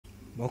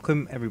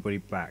Welcome everybody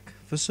back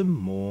for some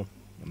more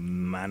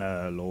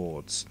Manor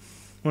Lords.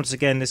 Once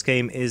again, this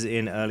game is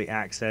in early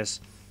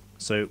access,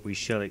 so we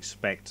shall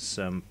expect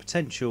some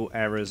potential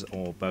errors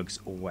or bugs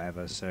or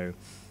whatever, so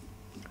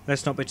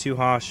let's not be too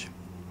harsh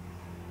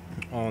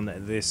on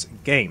this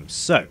game.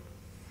 So,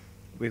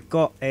 we've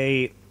got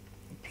a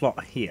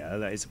plot here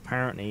that is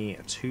apparently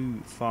too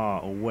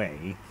far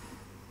away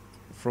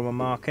from a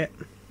market,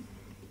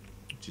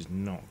 which is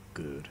not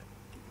good.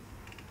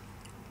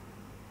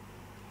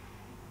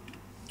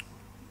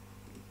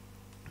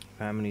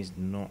 Family's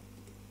not.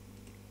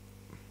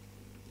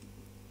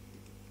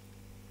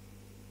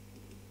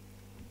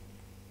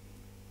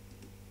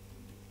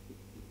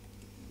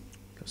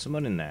 Got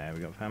someone in there,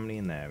 we got family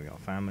in there, we got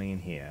family in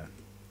here.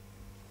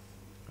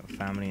 Got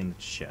family in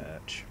the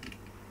church.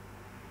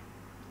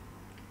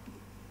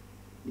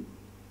 I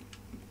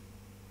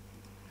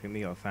think we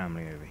got a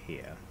family over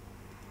here.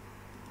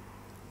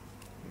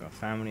 We got a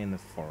family in the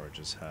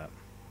forager's hut.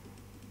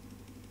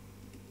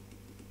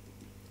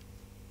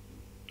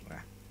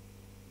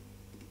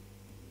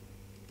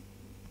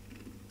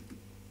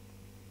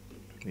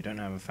 We don't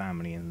have a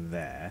family in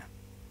there.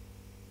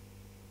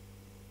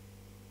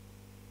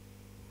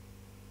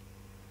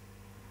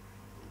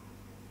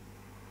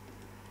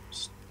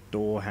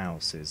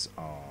 Storehouses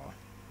are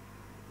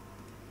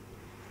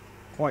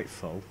quite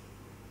full.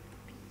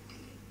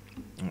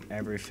 And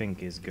everything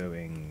is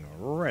going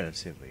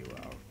relatively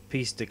well.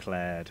 Peace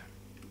declared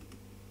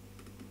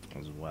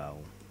as well,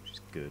 which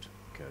is good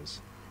because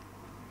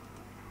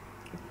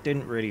I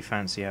didn't really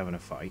fancy having a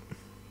fight.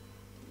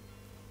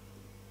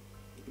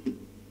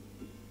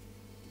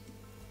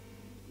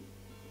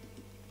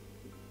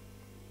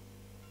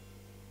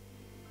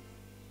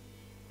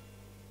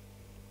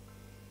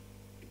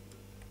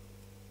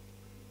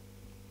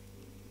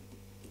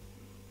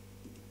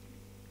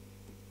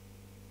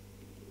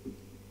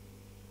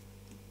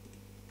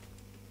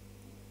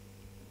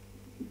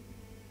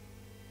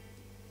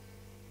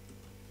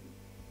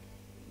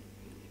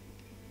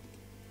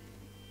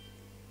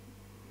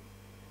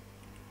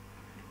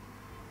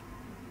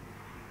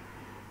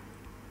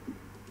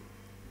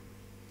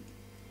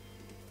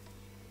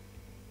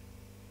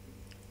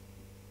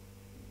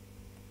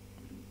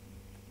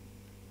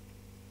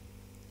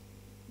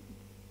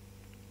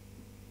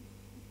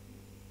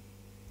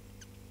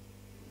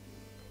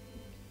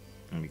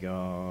 And we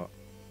got a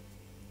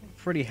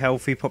pretty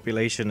healthy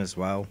population as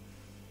well.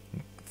 I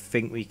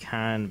think we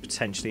can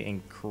potentially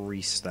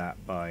increase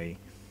that by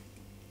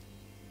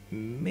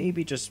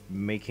maybe just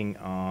making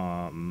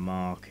our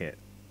market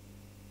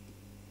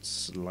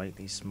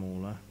slightly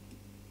smaller.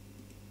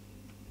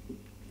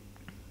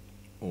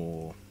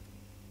 Or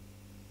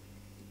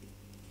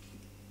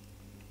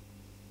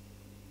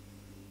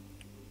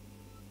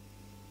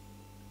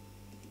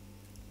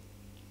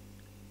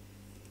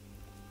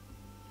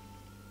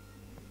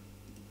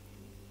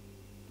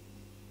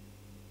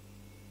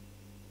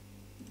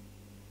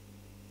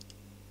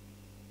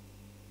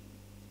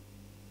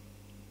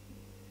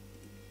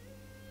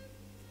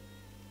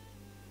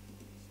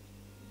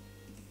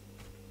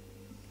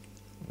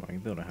I can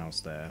build a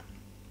house there.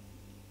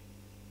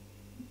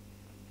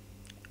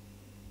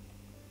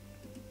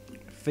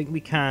 I think we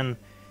can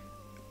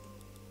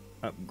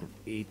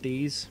upgrade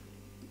these.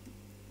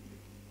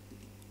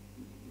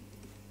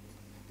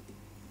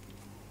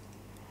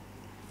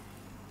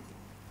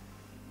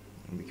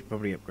 And we could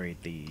probably upgrade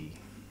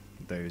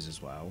those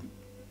as well.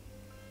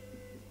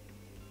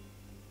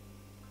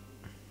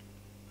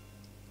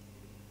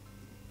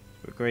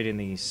 Upgrading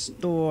these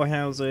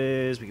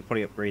storehouses, we could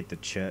probably upgrade the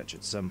church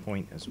at some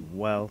point as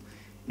well.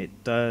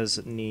 It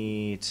does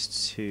need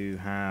to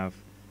have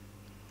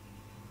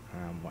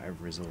whatever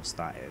resource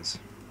that is.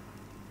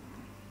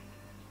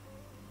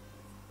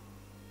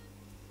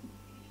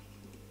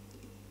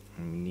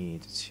 And we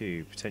need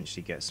to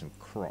potentially get some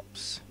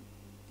crops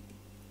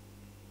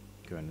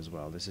going as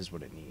well. This is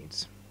what it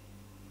needs.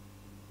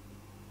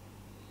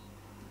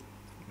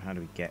 How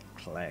do we get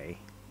clay?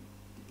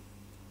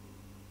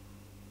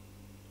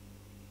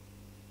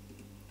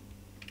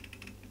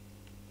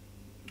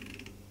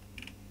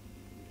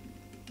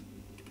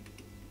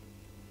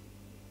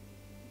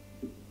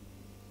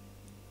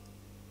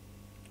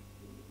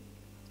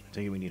 I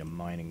think we need a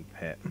mining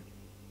pit.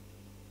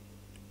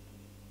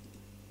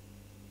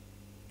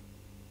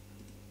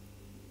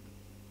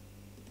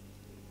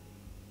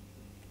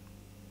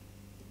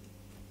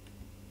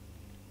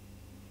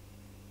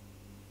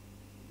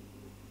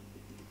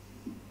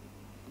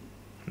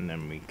 And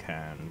then we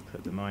can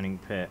put the mining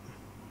pit.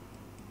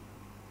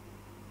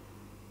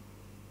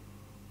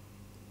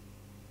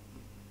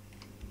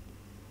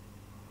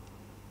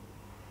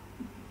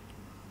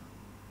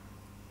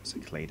 It's a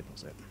clay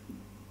deposit.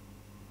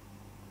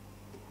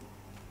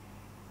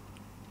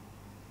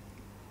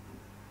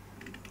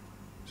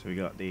 So we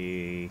got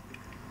the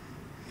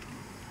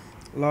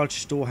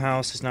large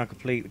storehouse is now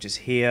complete, which is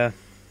here,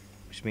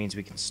 which means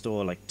we can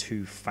store like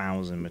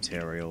 2,000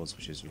 materials,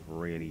 which is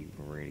really,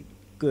 really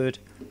good.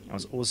 I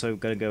was also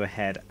going to go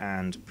ahead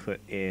and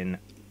put in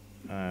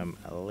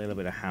a little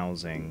bit of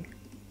housing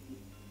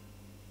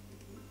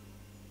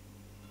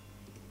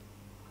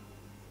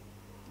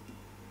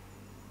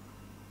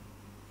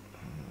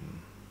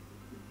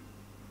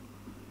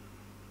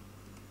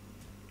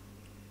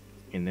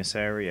in this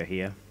area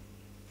here.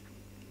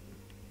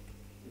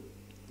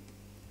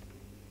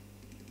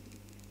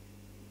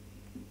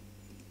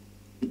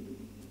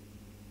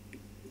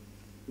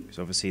 Because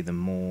obviously the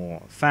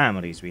more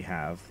families we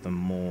have, the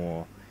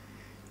more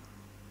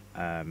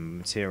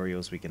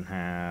materials we can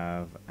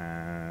have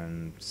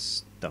and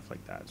stuff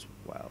like that as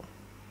well.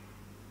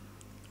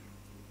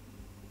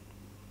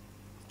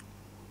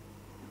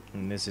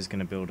 And this is going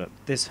to build up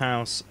this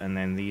house, and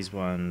then these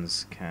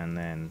ones can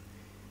then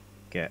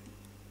get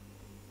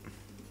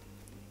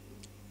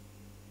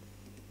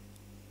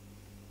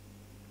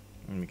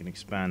and we can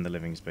expand the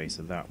living space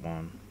of that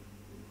one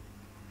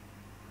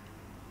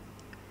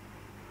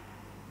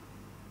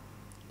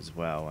as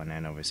well, and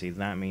then obviously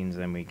that means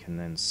then we can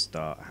then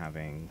start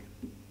having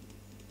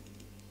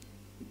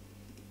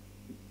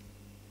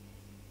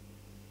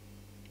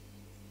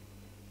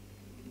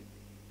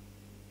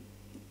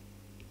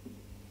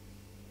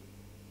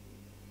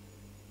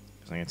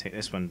I'm going to take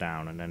this one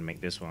down and then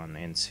make this one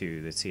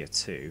into the tier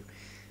 2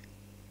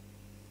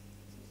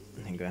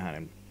 and then go ahead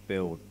and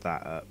build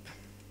that up.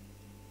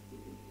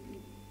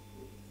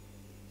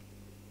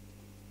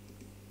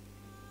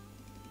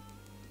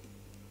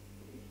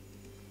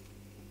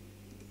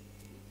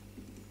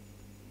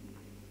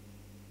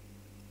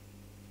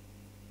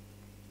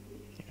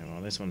 Yeah,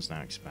 well, this one's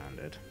now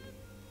expanded.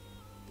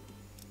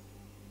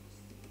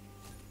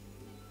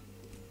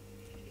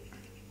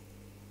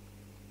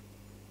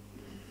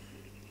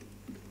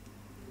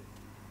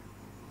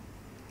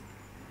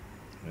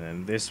 And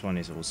then this one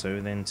is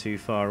also then too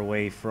far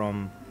away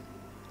from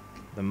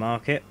the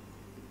market,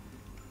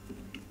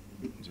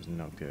 which is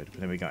not good. But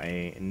then we got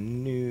a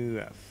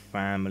new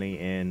family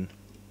in,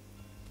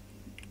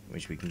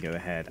 which we can go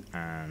ahead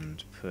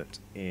and put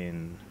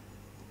in.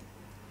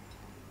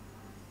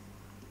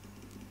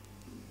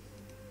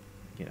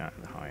 Get that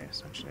at the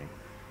highest, actually.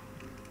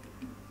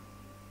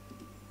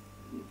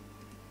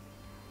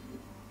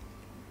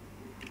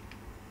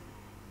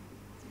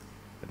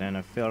 But then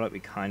I feel like we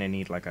kind of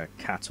need like a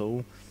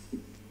cattle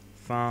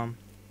farm,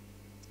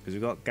 because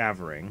we've got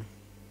gathering,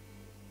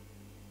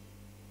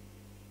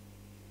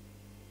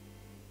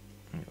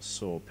 we've got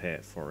saw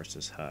pit,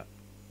 forester's hut,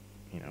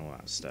 you know, all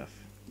that stuff.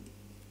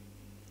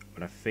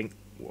 But I think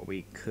what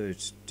we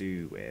could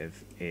do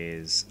with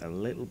is a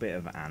little bit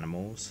of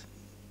animals.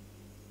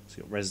 So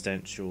you've got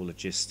residential,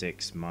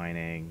 logistics,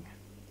 mining,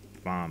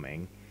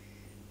 farming,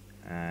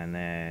 and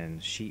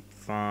then sheep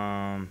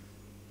farm.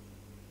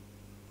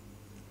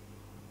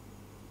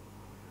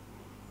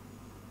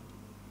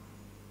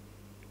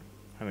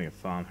 Having a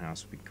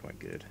farmhouse would be quite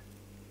good.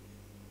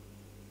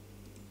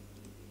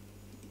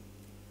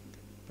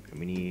 Okay,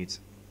 we need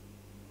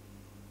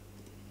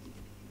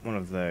one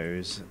of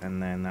those, and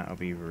then that'll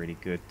be really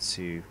good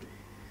to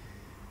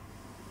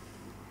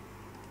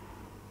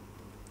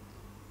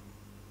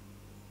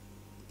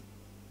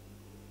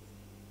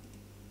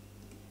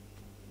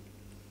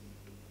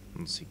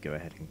go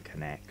ahead and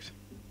connect.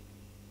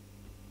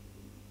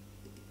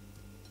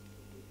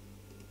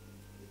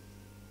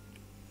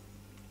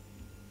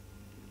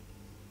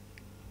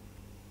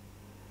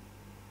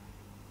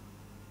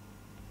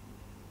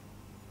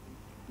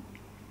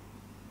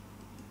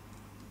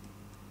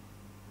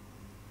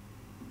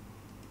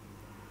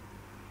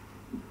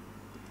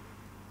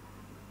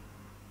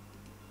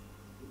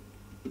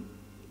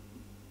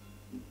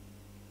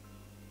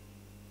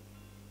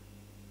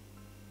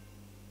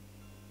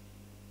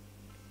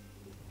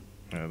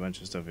 A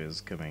bunch of stuff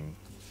is coming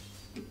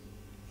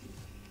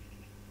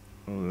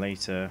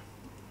later.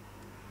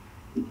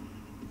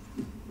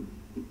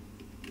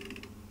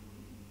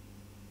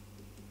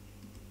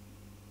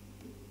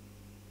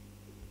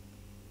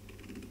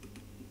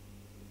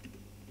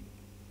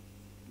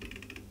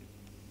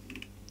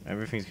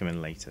 Everything's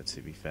coming later,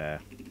 to be fair.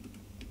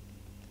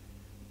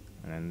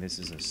 And then this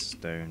is a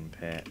stone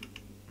pit.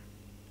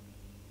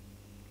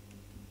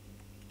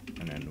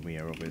 And then we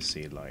are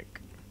obviously like,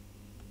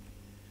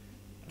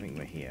 I think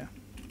we're here.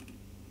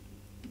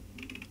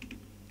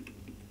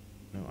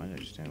 No, I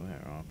just don't know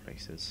where our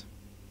places.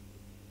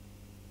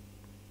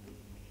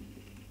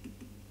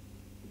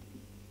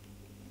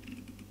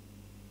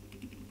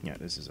 Yeah,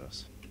 this is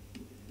us.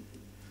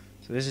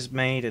 So this is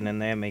made, and then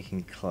they're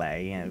making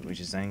clay,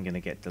 which is then going to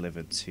get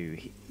delivered to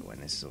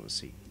when this is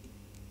obviously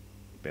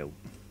built.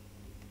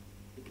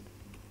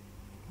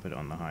 Put it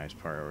on the highest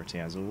priority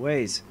as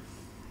always.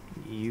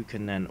 You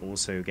can then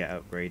also get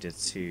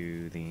upgraded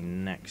to the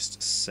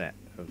next set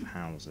of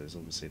houses.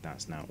 Obviously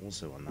that's now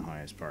also on the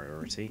highest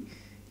priority,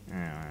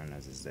 and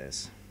as is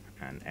this,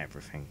 and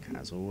everything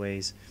as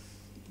always.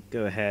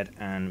 Go ahead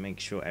and make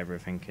sure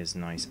everything is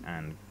nice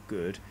and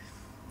good.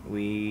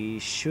 We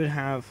should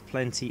have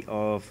plenty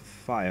of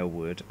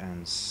firewood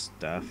and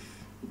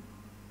stuff.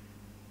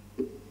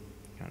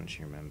 Can't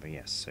you remember?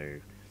 Yes, so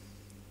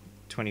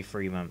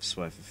 23 months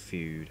worth of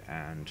food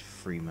and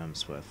 3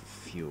 months worth of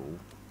fuel.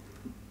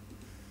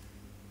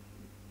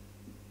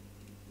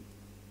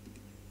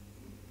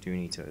 Do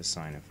need to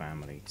assign a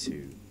family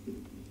to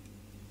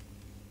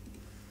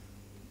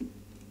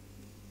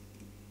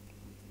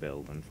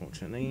build,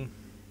 unfortunately.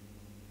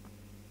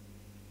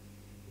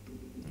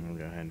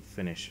 and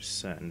finish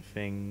certain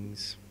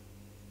things.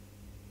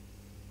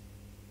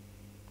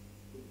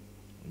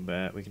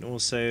 But we can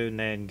also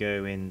then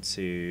go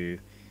into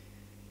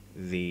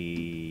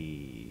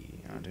the...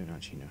 I don't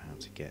actually know how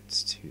to get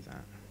to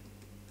that.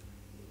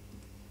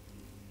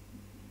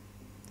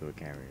 The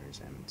work area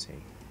is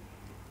empty.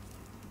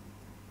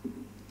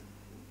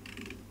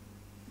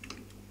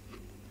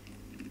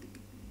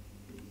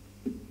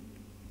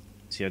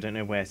 See, I don't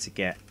know where to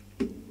get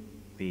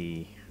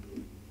the...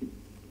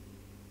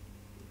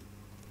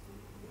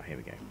 Oh, here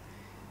we go.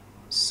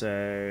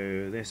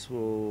 So this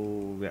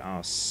will get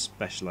our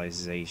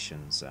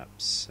specializations up.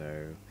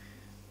 So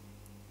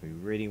we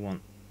really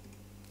want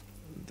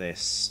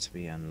this to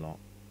be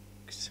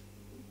unlocked.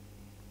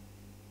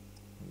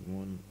 We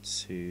want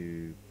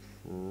to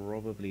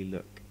probably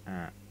look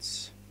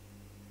at...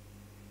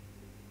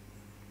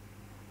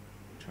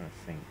 I'm trying to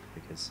think,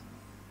 because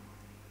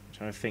I'm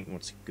trying to think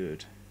what's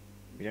good.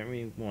 We don't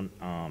really want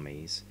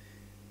armies.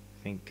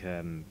 I think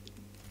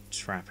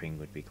trapping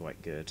would be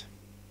quite good.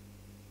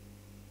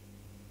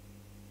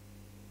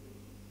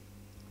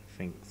 I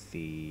think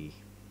the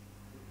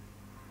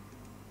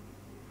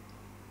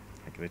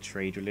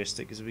trade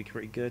realistic is be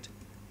pretty good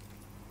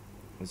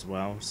as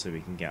well, so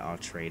we can get our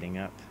trading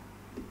up.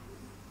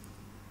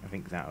 I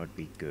think that would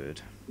be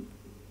good,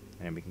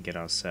 and we can get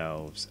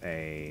ourselves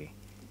a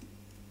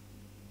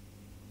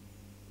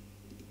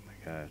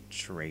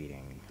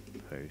trading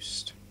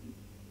post,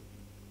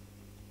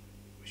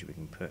 which we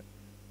can put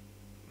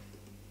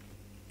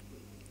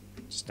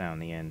just down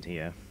the end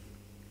here.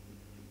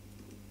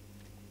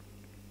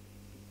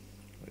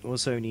 We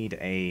also need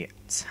a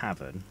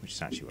tavern, which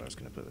is actually where I was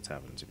going to put the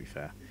tavern, to be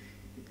fair.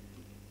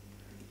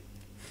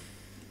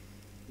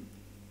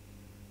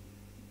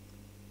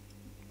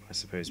 I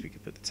suppose we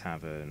could put the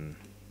tavern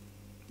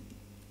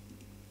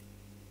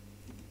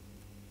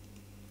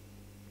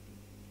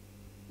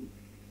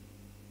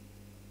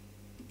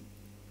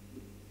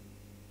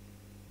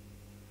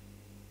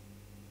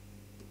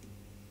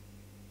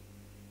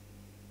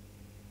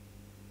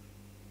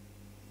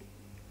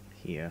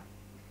here,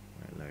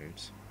 where it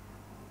loads.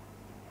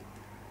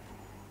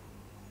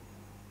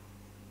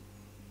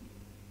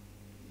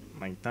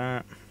 Like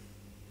that.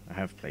 I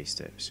have placed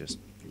it, it's just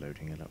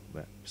loading a little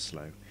bit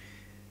slow.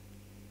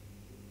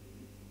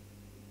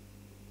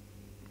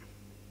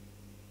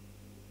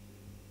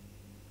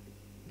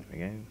 There we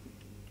go.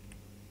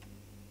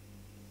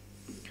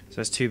 So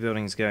there's 2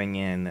 buildings going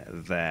in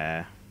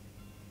there.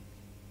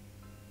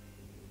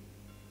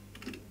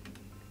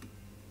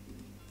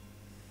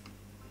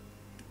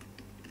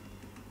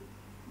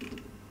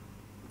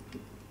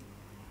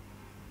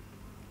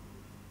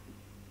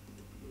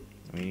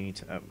 We need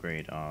to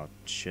upgrade our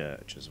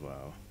church as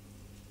well,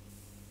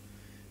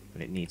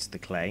 but it needs the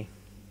clay,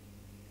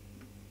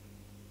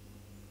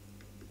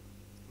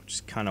 which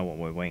is kind of what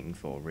we're waiting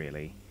for,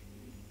 really,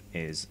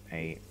 is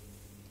a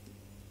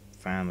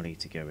family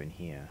to go in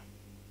here.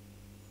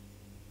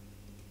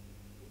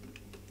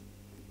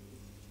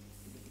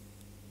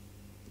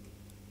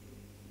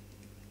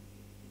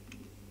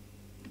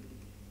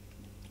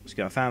 We've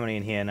got a family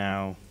in here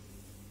now.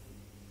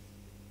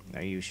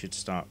 Now you should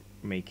start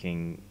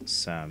making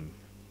some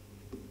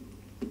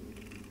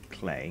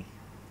clay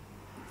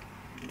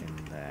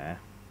in there.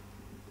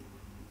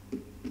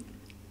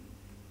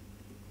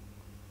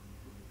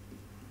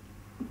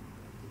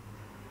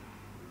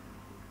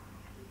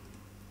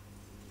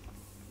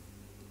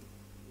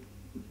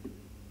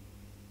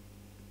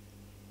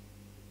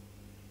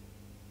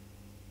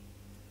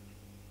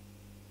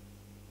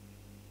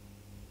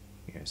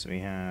 Okay, so we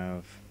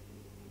have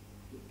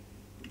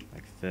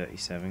like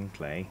 37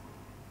 clay,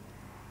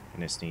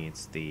 and this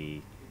needs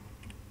the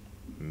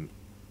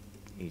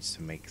needs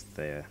to make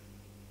the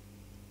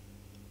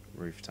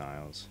roof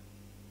tiles.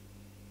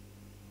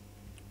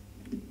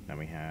 Now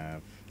we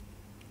have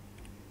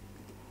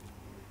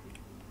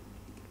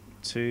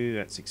 2.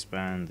 Let's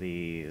expand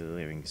the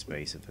living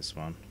space of this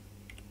one.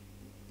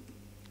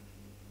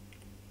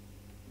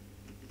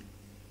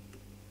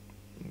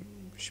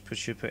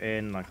 Should put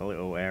in like a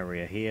little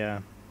area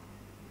here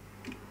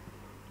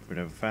for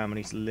a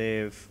family to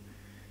live.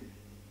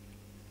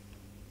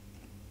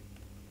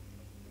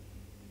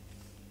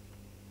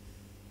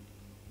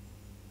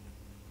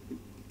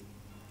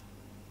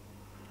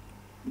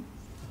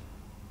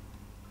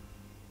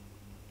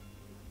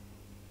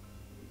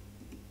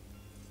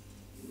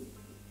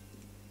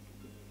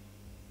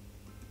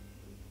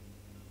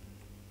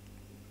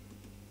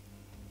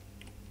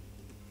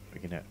 We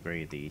can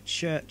upgrade the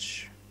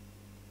church,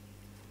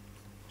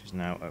 which is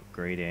now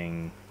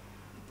upgrading.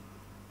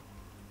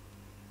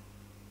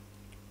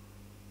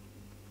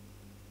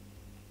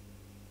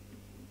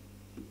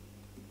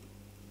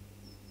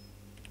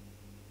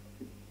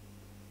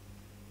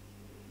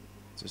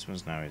 This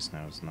one's now is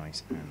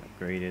nice and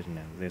upgraded, and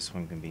now this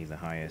one can be the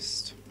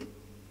highest.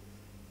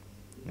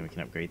 Then we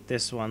can upgrade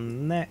this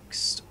one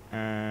next,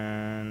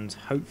 and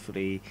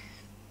hopefully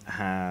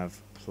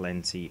have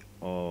plenty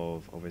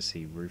of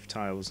obviously roof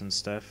tiles and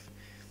stuff.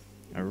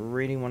 I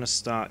really want to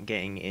start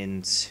getting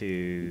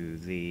into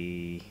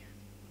the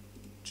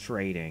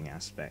trading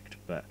aspect,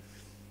 but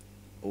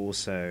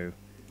also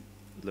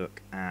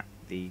look at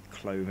the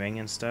clothing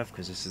and stuff,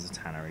 because this is the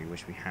tannery,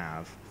 which we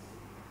have,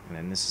 and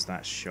then this is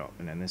that shop,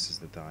 and then this is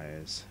the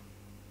dyers.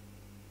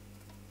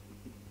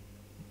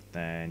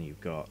 Then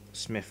you've got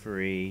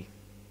smithery,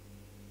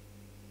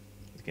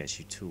 it gets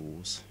you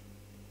tools.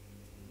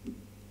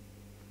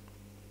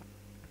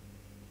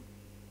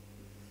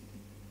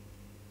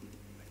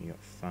 You got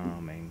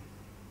farming.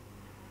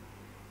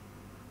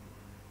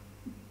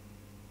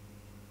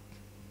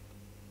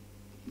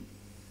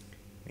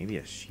 Maybe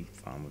a sheep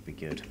farm would be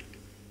good.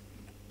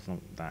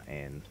 Plunk that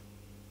in.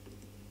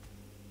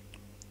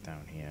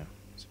 Down here.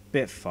 It's a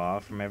bit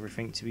far from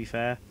everything, to be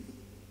fair.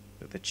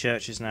 But the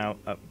church is now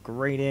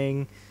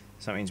upgrading.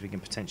 So that means we can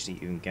potentially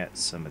even get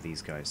some of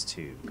these guys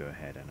to go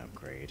ahead and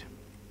upgrade.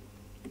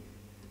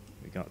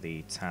 We got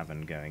the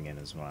tavern going in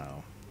as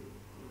well.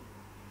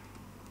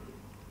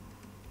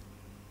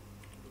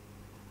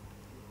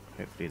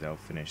 Hopefully they'll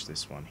finish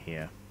this one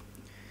here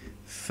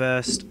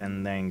first,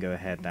 and then go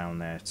ahead down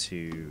there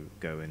to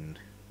go and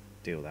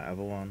deal that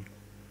other one.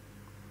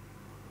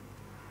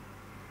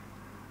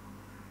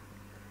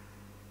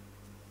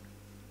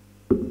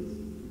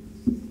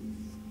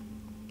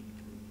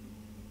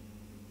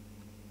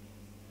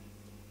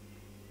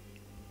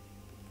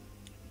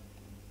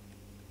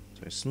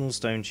 So small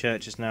stone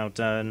church is now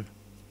done.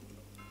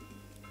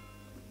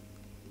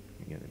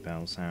 We get the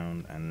bell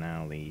sound, and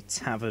now the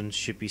tavern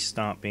should be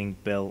start being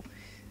built.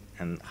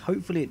 And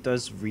hopefully it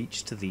does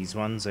reach to these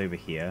ones over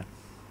here.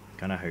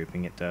 Kind of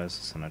hoping it does,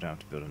 so I don't have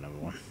to build another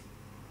one.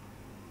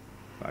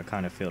 But I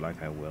kind of feel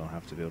like I will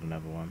have to build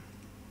another one.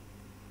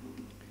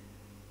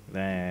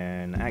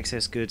 Then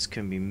access goods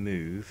can be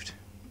moved,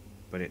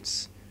 but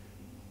it's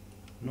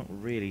not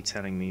really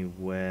telling me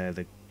where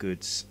the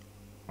goods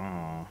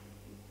are.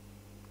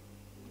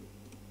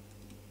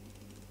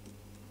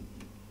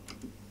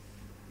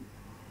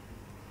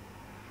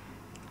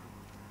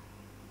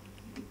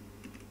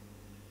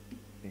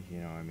 If you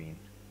know what I mean.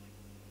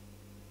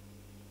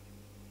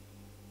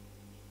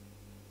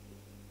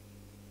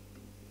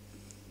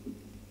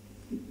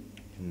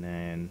 And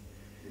then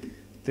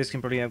this can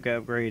probably get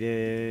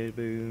upgraded.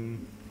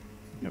 Boom.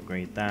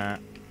 Upgrade that,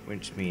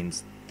 which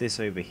means this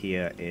over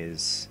here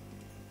is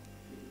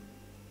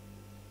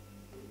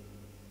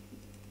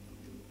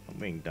not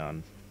being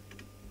done.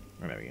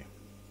 Oh, there we go.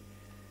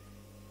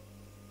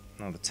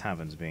 Now the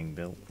tavern's being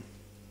built.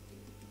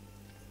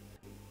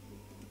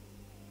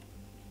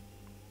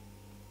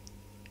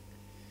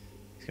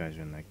 These guys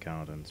are in their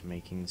gardens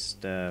making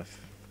stuff.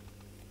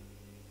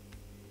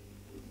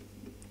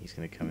 He's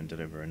going to come and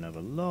deliver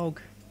another log.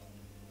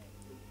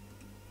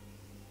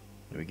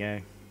 There we go.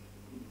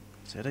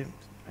 So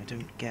I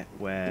don't get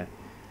where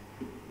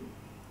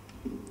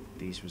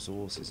these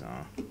resources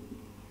are.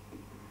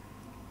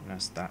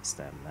 That's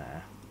them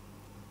there.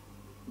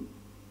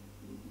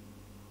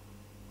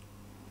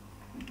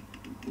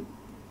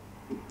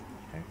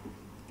 Okay.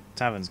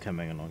 Tavern's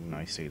coming along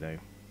nicely though.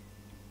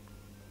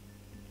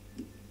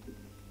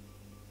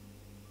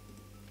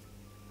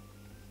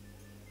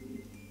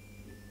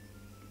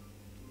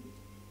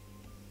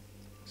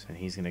 So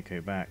he's going to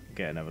go back and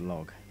get another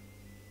log.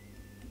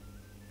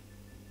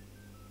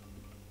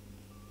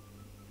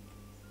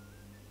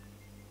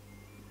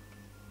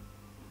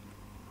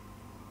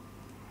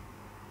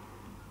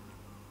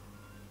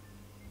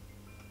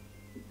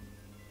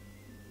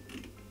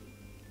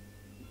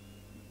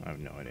 I have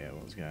no idea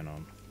what's going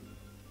on.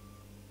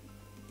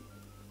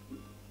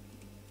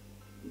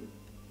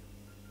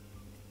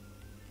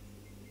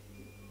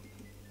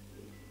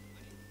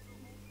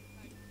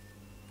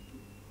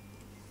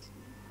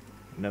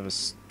 Another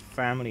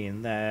family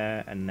in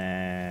there, and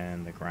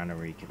then the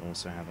granary can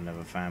also have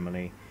another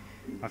family.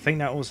 I think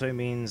that also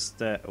means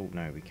that... oh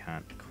no, we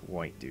can't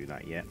quite do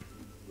that yet.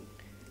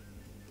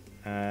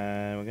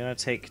 We're going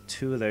to take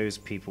 2 of those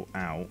people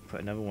out,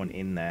 put another one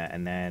in there,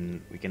 and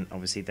then we can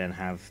obviously then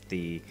have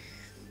a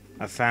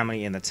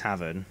family in the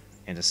tavern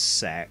in a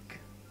sec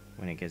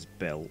when it gets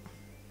built.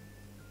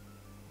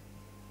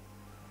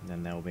 And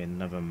then there will be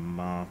another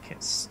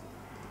market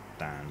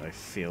stand, I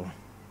feel.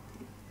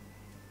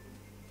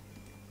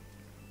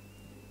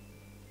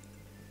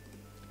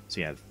 So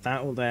yeah,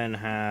 that will then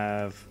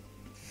have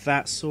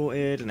that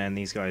sorted, and then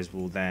these guys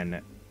will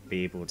then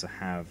be able to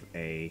have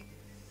a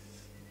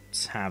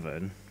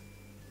tavern,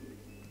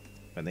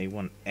 but they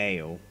want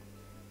ale,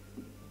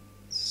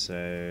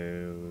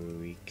 so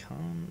we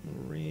can't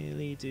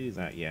really do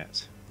that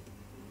yet,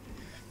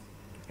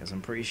 because I'm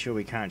pretty sure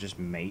we can't just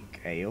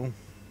make ale.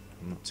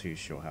 I'm not too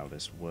sure how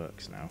this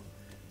works now.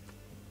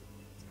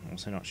 I'm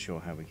also not sure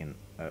how we can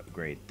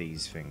upgrade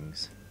these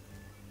things.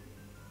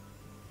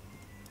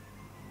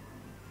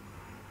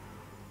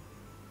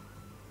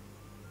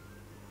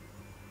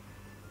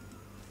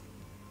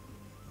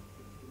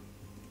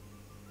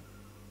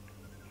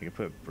 We could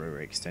put a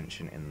brewery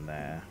extension in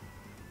there.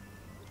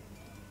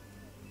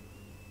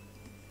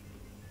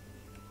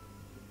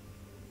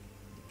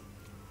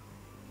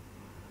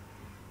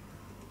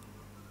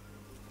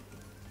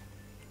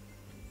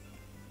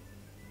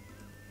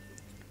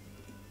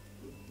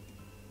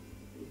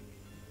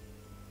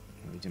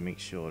 Need to make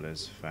sure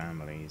there's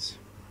families.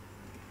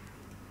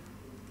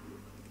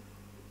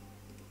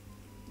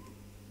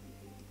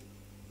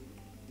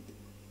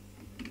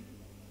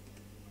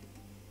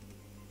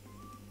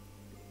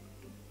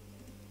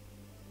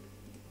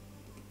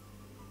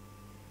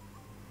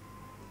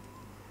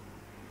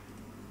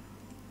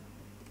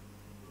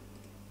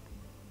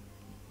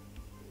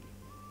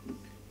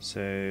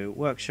 So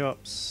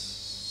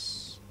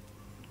workshops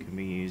can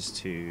be used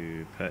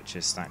to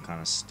purchase that kind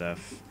of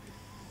stuff.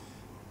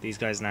 These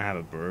guys now have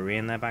a brewery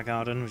in their back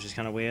garden, which is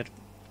kind of weird,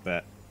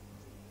 but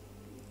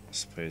I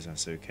suppose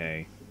that's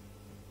okay.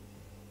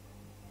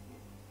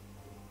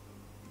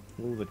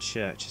 All the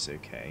church is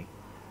okay.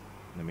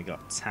 And then we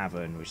got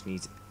tavern, which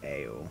needs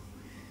ale.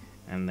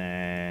 And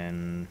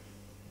then,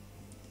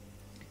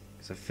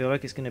 because I feel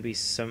like it's going to be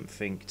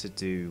something to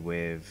do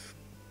with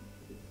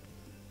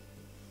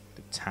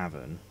the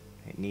tavern.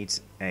 It needs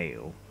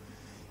ale,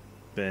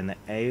 but then the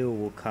ale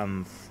will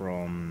come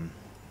from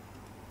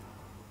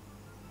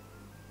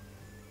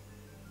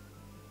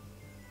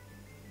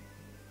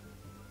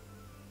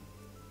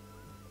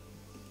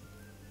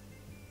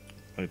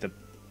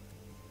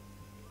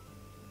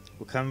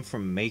will come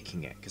from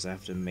making it, because I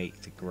have to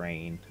make the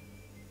grain.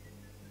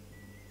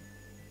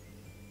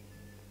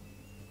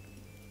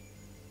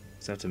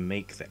 So I have to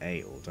make the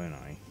ale, don't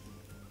I?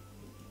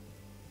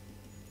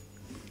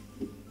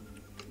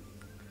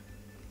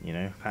 You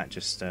know, Pat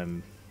just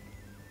so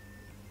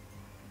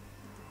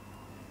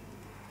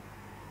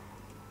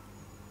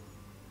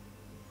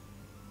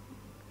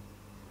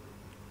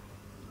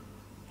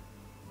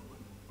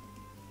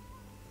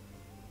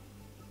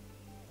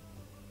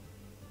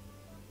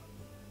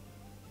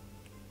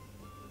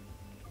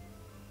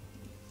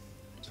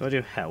I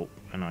do help,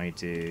 and I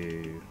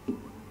do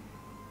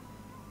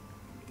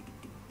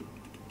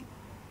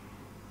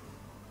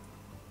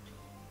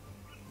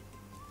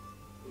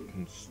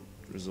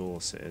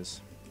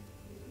resources,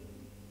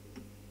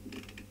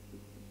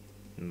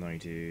 and I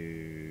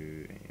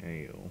do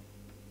ale.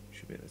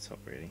 Should be at the top,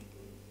 really.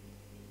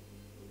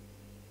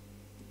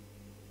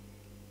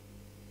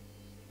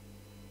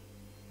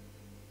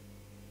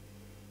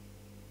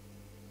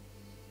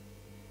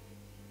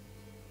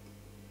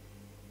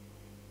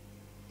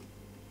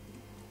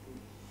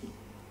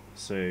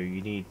 So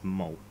you need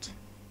malt.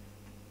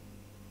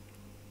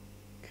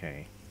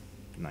 Okay,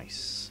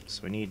 nice.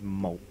 So I need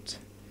malt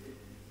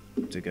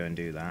to go and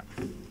do that,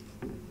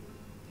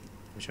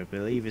 which I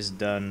believe is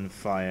done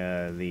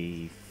via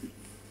the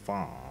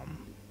farm.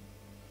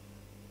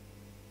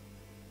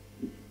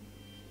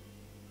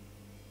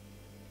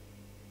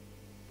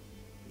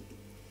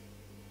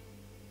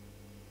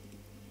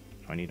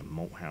 I need a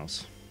malt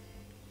house,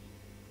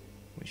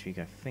 which we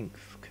I think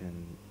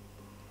can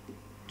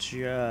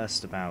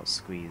just about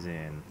squeeze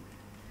in.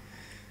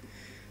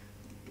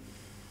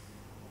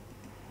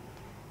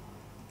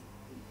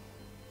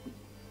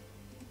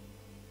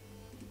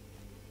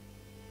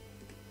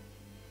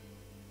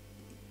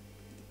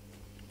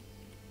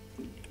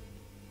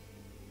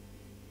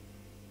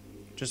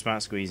 Just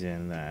about squeeze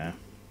in there.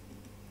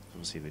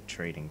 Obviously the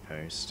trading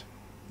post.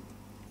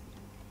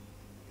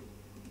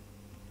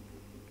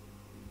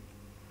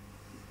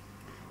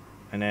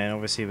 And then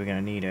obviously we're going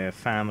to need a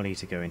family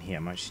to go in here. I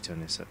might actually turn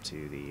this up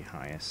to the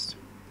highest.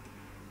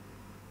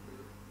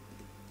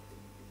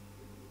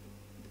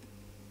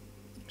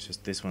 It's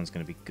just this one's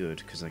going to be good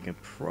because I can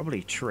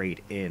probably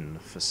trade in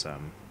for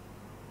some.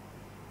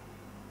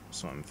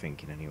 That's what I'm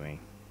thinking anyway.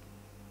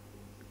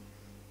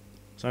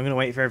 So I'm going to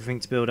wait for everything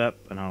to build up,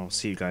 and I'll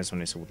see you guys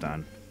when it's all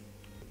done.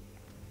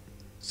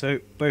 So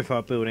both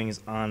our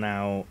buildings are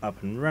now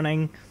up and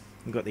running.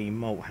 We've got the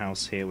malt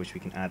house here, which we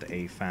can add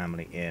a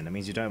family in. That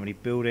means you don't have any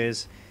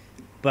builders,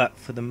 but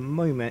for the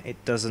moment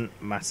it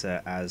doesn't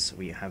matter as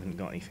we haven't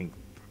got anything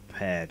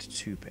prepared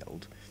to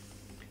build.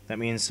 That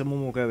means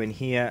someone will go in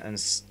here and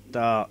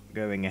start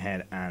going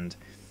ahead and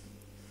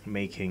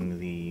making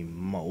the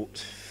malt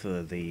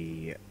for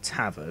the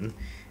tavern,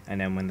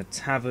 and then when the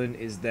tavern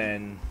is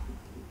then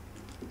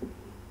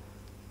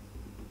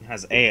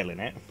has ale in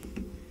it,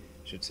 I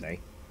should say.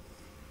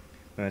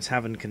 When the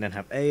tavern can then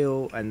have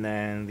ale, and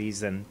then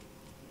these then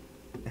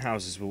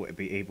houses will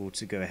be able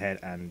to go ahead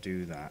and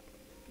do that.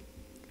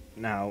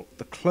 Now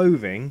the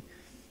clothing,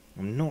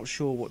 I'm not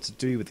sure what to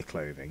do with the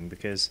clothing,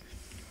 because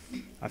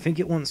I think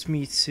it wants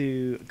me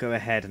to go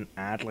ahead and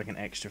add like an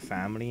extra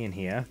family in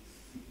here,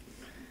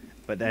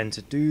 but then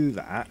to do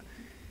that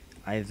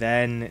I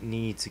then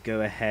need to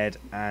go ahead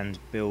and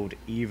build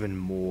even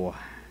more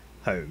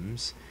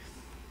homes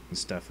and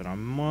stuff, and I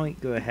might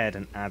go ahead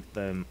and add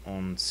them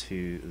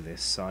onto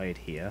this side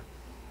here.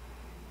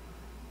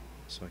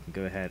 So I can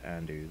go ahead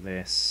and do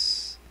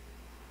this,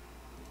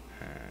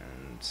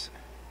 and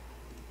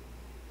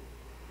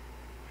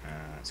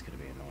it's going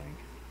to be annoying.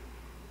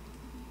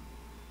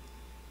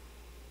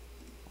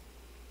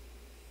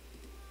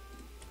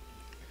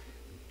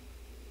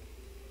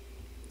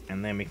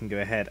 And then we can go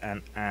ahead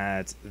and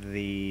add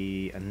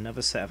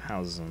another set of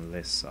houses on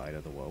this side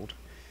of the world.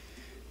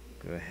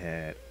 Go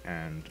ahead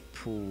and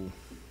pull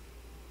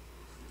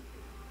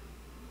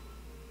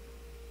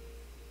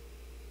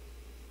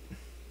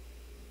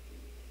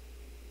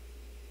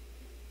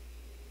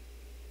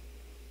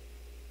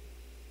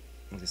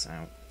this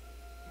out.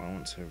 I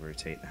want to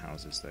rotate the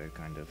houses though,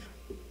 kind of.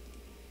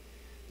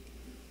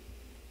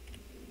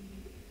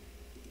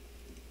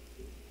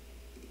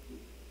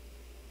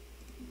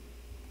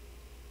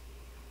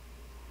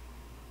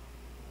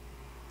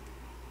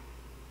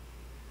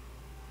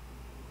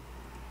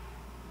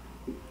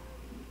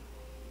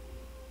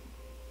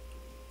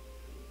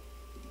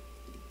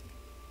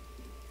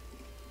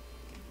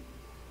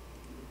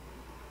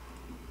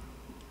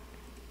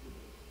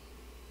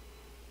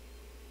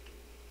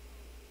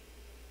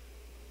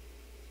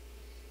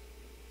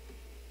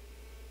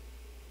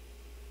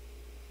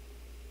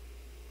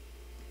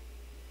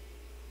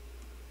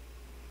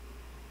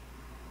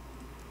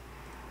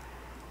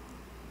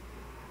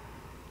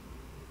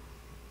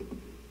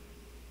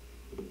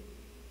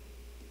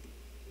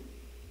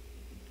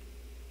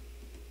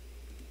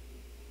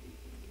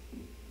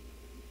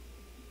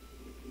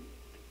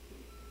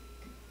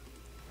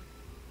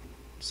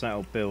 So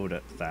that'll build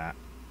at that.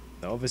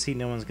 But obviously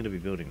no one's going to be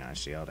building that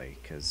actually, are they?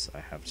 Because I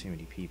have too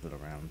many people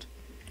around.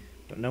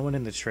 But no one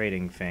in the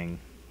trading thing.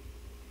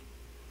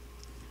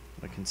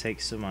 I can take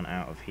someone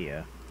out of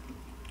here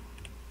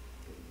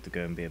to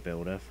go and be a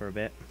builder for a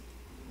bit.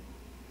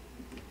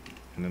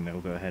 And then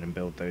they'll go ahead and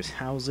build those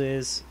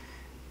houses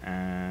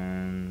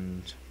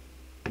and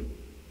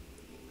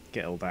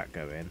get all that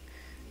going.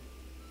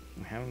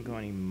 We haven't got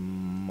any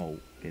malt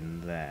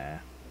in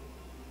there.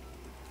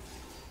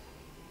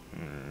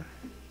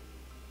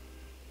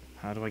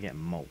 How do I get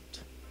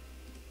malt?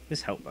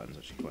 This help button's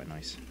actually quite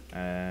nice.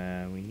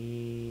 We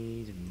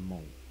need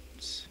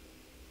malt.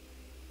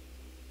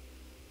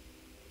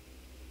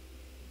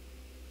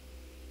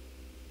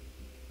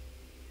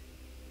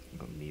 I've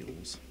got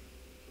mules.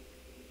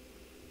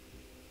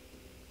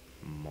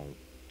 Malt.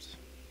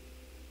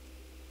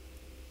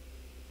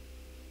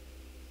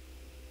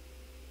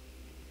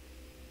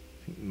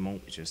 I think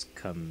malt just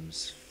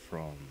comes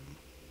from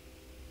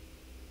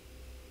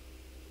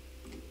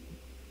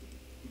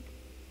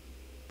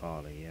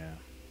barley, yeah.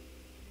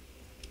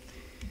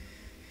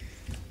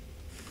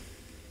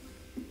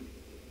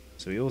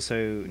 So we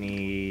also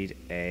need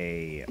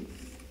a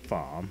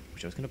farm,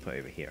 which I was going to put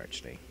over here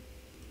actually.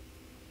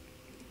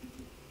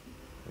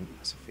 Oh,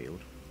 that's a field.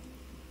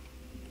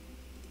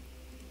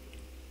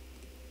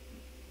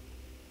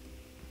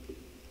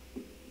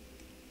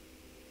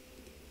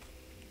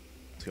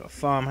 So we've got a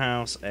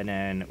farmhouse, and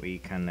then we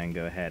can then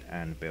go ahead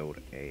and build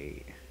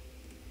a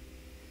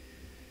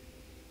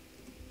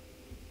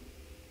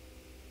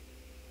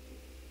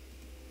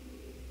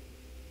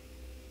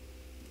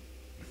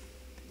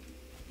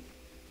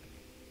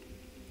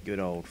good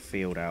old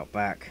field out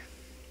back,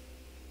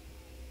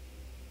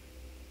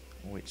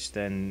 which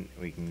then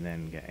we can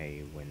then get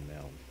a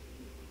windmill.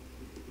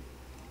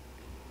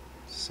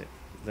 Sit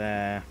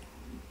there.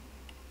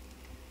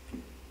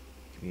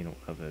 Communal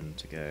oven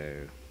to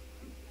go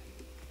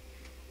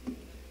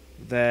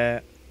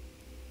there,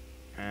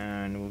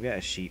 and we'll get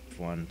a sheep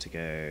one to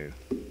go.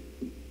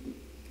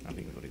 I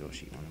think we've already got a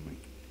sheep one, haven't we?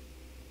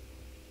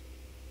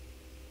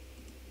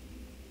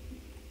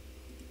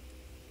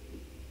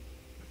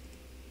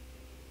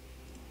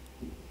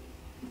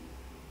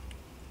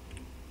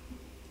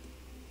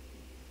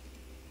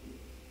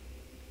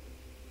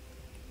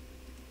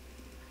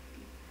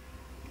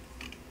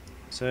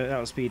 So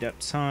that'll speed up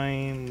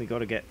time. We got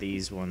to get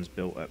these ones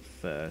built up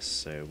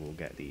first, so we'll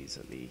get these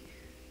at the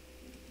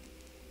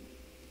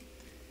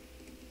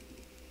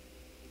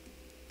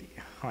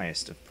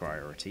highest of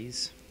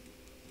priorities.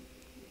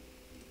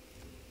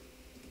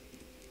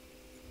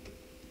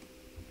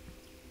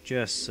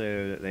 Just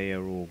so that they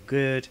are all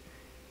good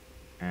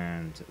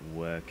and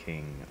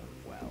working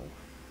well.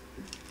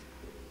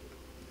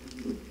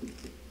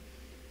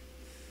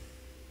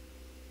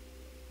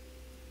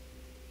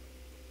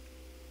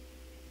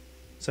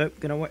 So,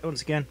 gonna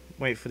once again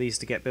wait for these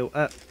to get built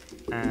up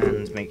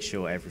and make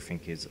sure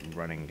everything is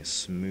running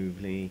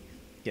smoothly.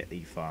 Get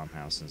the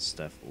farmhouse and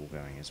stuff all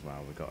going as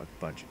well. We've got a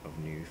bunch of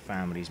new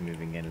families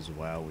moving in as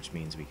well, which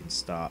means we can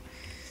start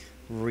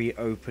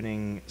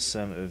reopening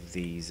some of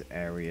these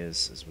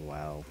areas as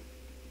well.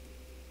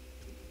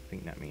 I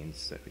think that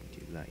means that we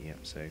can do that, yep.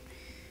 So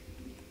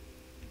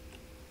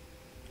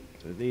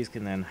these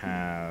can then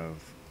have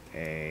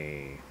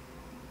a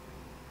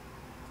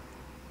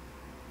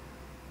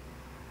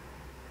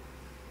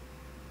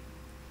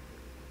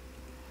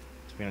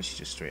we actually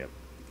just straight up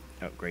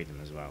upgrade them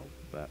as well,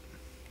 but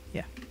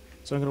yeah.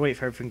 So I'm going to wait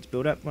for everything to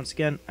build up once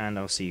again, and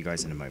I'll see you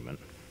guys in a moment.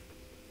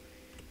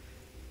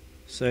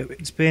 So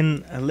it's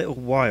been a little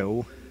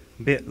while,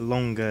 a bit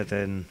longer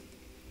than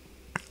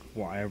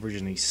what I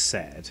originally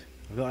said.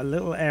 I've got a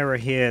little error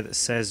here that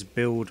says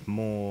build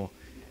more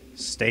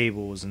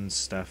stables and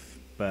stuff,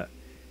 but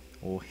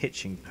or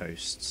hitching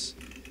posts,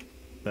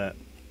 but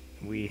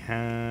we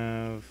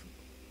have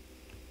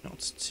not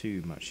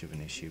too much of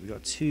an issue. We've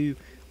got 2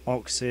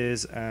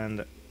 oxes,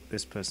 and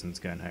this person's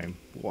going home.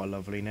 What a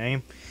lovely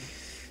name.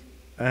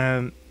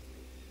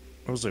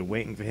 Also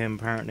waiting for him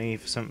apparently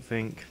for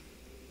something.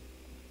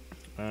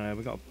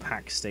 We got a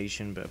pack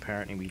station, but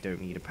apparently we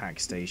don't need a pack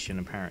station.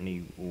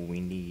 Apparently all we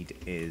need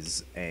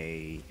is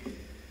a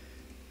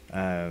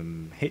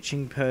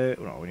hitching post.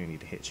 No, we don't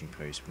need a hitching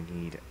post. We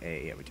need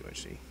a... Yeah, we do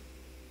actually.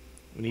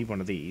 We need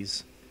one of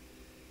these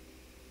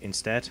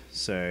instead.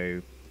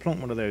 So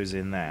plonk one of those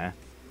in there.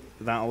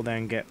 That will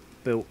then get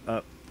built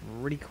up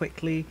really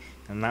quickly,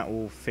 and that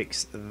will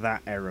fix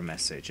that error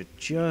message. I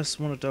just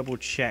want to double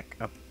check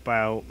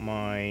about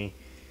my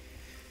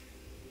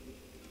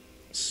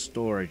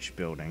storage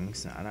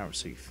buildings. Nah, they're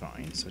absolutely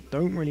fine. So I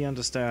don't really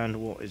understand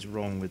what is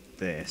wrong with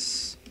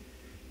this.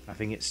 I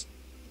think it's...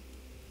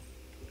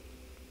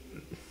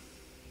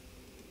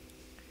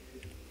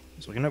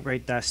 So we can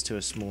upgrade this to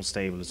a small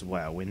stable as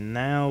well. We're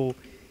now...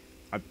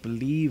 I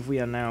believe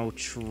we are now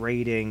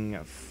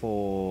trading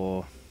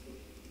for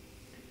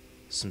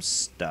some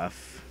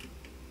stuff,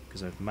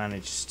 because I've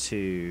managed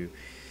to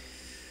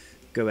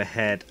go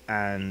ahead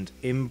and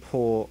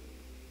import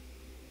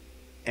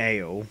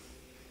ale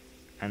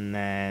and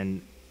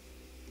then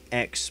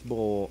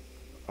export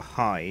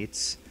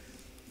hides,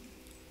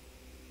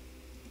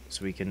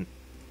 so we can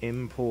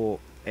import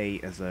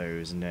 8 of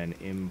those and then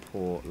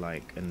import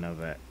like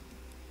another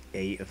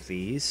 8 of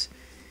these.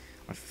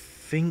 I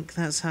think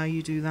that's how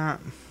you do that.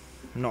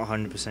 I'm not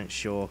 100%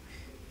 sure.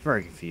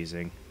 Very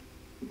confusing.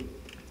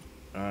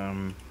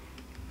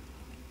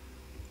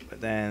 But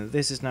then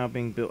this is now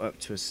being built up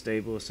to a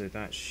stable, so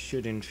that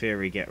should in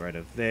theory get rid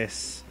of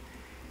this,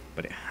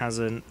 but it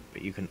hasn't.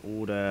 But you can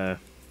order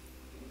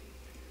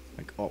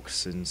like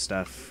ox and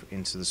stuff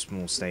into the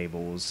small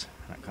stables,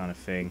 that kind of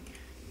thing.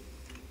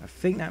 I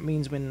think that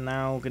means we're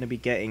now going to be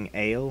getting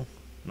ale.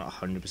 Not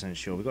 100%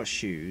 sure. We've got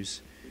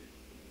shoes,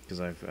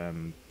 because I've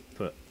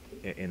put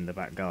it in the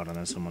back garden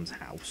of someone's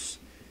house.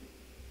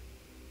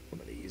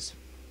 One of these.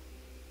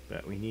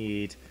 But we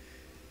need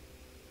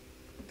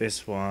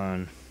this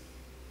one.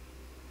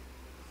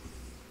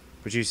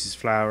 Produces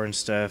flour and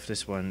stuff.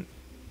 This one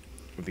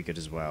would be good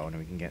as well, and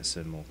we can get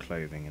some more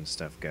clothing and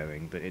stuff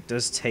going. But it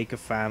does take a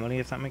family,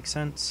 if that makes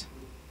sense.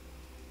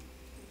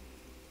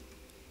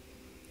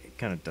 It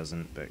kind of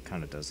doesn't, but it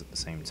kind of does at the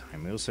same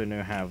time. We also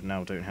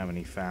now don't have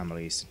any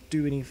families to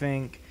do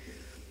anything,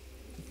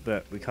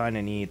 but we kind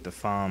of need the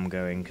farm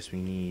going because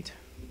we need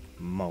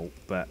malt.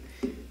 But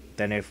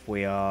then if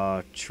we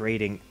are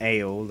trading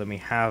ale, then we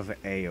have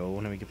ale,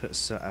 and then we can put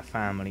a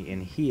family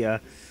in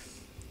here,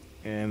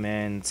 and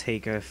then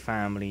take a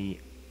family.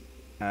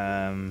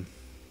 How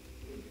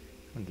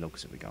many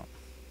logs have we got?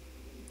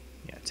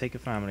 Yeah, take a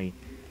family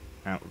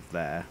out of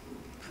there,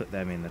 put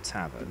them in the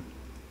tavern.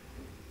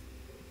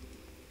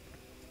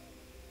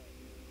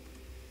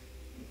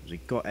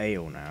 We've got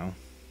ale now.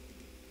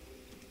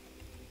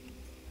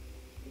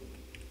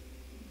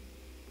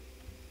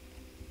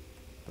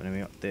 But then we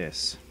got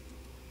this.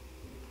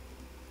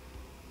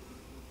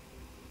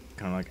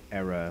 Kind of like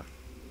error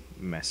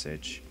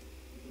message.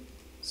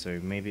 So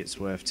maybe it's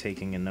worth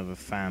taking another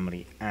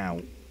family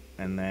out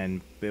and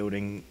then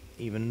building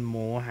even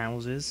more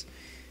houses.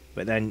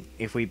 But then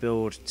if we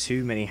build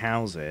too many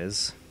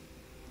houses,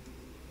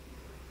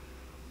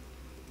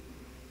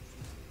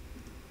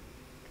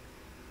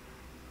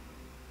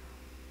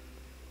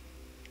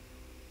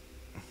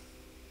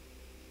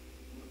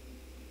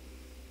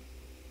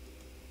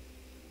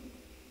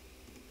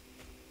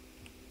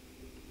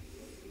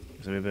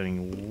 so we're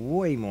building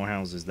way more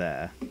houses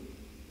there.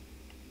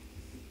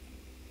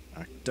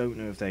 I don't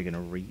know if they're going to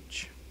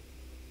reach.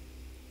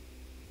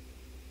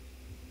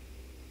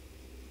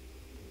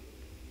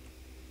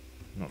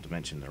 Not to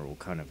mention they're all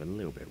kind of a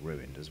little bit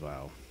ruined as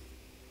well.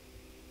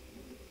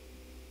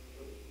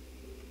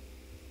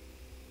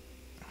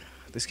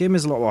 This game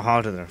is a lot more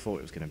harder than I thought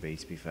it was going to be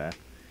fair.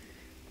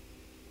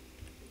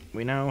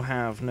 We now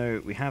have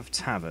we have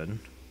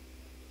tavern,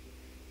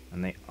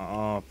 and they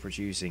are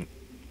producing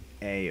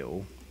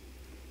ale.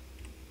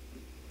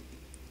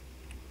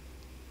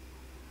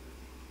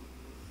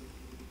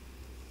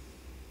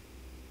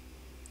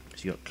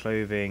 So you got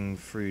clothing,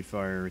 food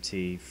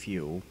variety,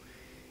 fuel.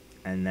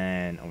 And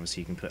then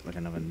obviously you can put like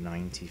another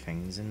 90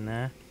 things in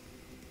there.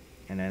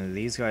 And then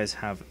these guys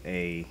have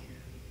a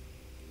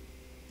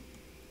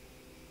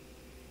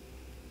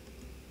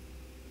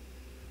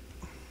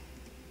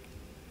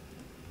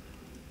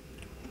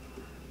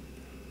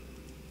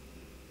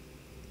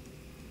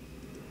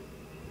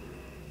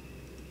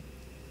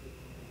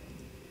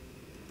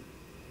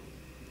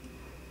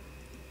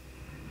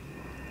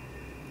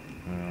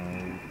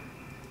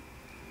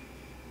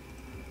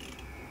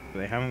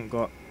they haven't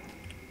got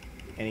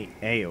any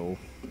ale.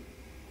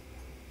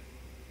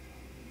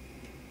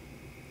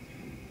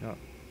 Got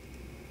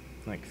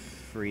like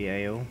 3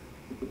 ale,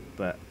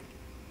 but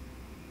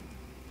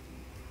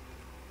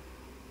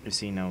you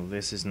see now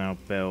this is now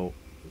built,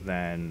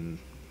 then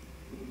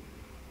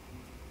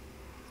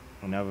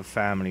another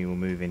family will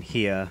move in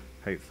here,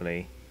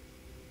 hopefully.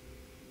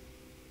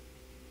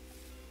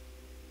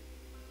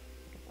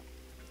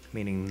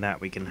 Meaning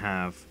that we can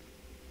have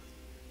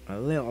a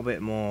little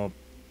bit more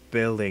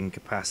building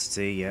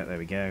capacity. Yeah, there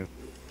we go.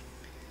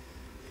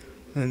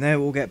 And they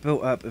will get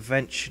built up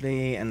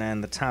eventually, and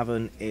then the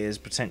tavern is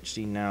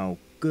potentially now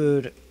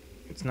good.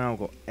 It's now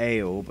got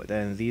ale, but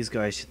then these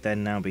guys should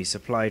then now be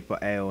supplied by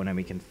ale, and then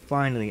we can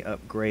finally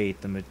upgrade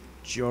the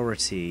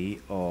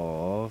majority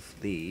of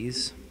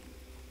these.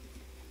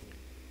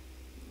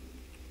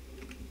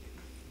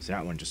 So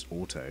that one just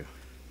auto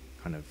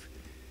kind of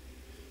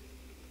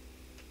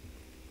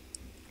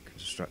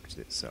constructed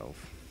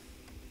itself.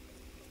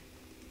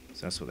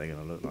 So that's what they're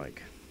going to look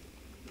like.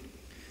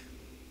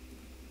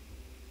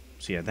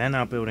 So yeah, they're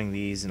now building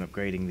these and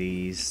upgrading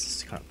these.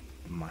 It's kind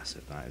of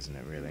massive, that, isn't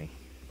it, really?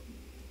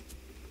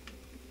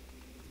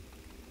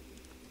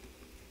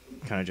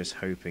 Kind of just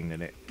hoping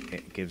that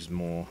it gives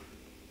more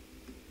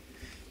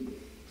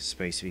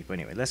space for people.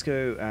 Anyway, let's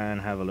go and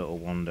have a little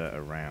wander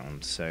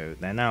around. So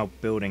they're now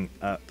building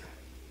up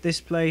this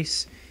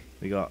place.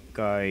 We got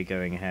Guy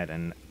going ahead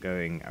and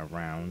going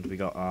around. We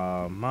got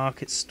our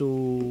market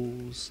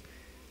stalls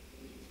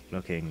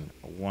looking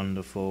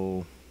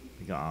wonderful.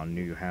 We got our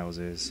new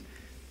houses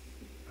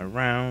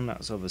around.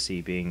 That's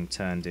obviously being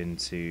turned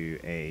into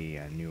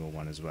a newer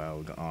one as well.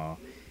 We got our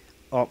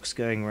ox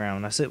going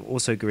around. That's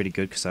also really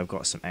good because I've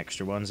got some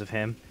extra ones of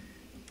him.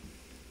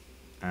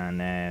 And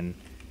then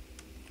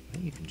I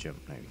think you can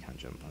jump. No, you can't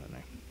jump. I don't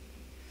know.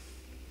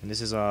 And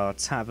this is our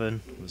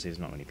tavern. Obviously, there's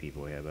not many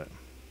people here, but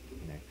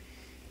you know.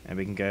 And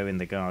we can go in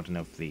the garden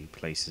of the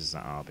places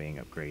that are being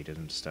upgraded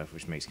and stuff,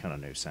 which makes kind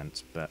of no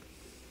sense. But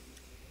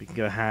we can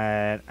go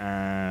ahead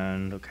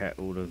and look at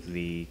all of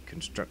the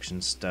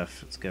construction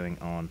stuff that's going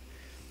on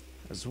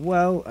as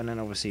well. And then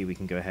obviously we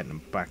can go ahead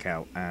and back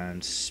out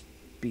and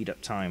speed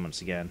up time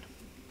once again.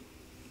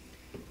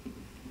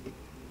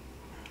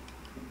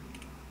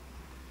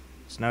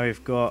 So now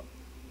we've got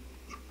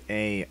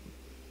a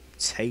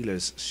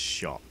tailor's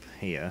shop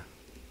here,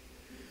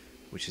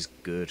 which is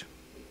good.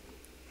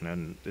 And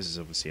then this is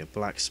obviously a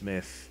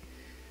blacksmith.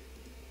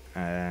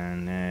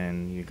 And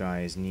then you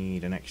guys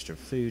need an extra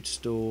food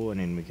store,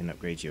 and then we can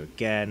upgrade you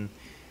again.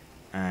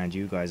 And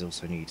you guys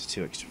also need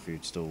 2 extra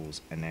food stalls,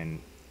 and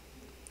then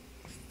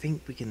I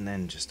think we can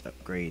then just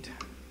upgrade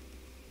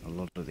a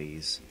lot of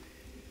these.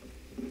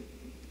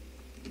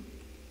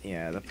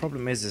 Yeah, the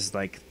problem is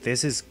like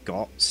this has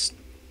got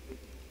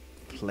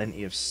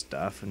plenty of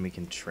stuff, and we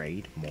can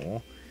trade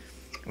more.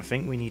 I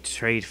think we need to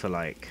trade for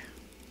like,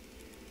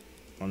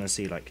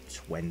 honestly, like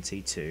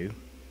 22.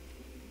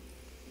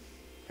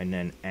 And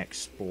then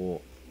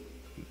export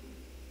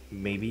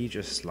maybe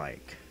just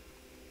like,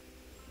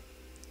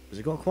 because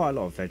we've got quite a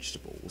lot of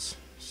vegetables,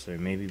 so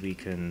maybe we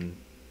can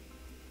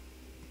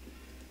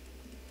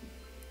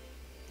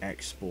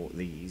export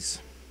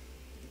these.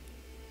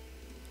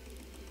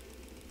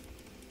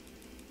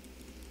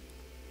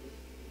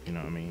 You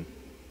know what I mean?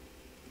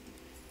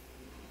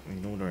 We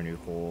can order a new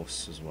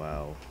horse as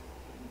well.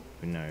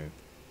 We know.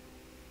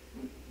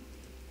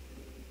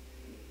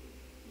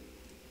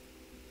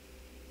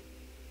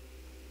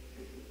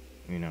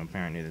 You know,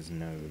 apparently there's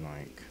no,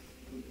 like...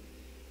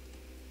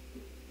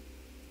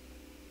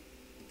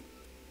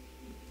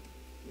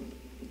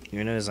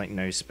 You know, there's, like,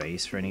 no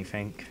space for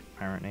anything,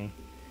 apparently.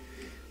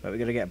 But we're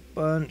going to get a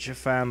bunch of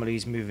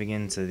families moving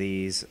into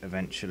these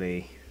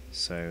eventually,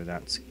 so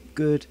that's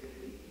good.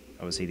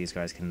 Obviously, these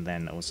guys can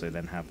then also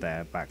then have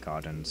their back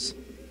gardens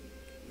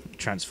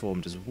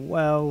transformed as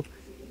well.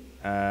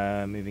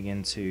 Moving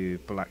into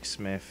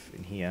blacksmith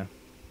in here.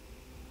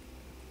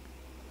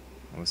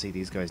 Obviously,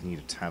 these guys need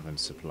a tavern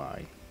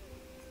supply.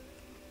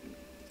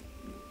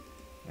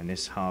 And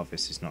this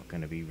harvest is not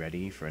going to be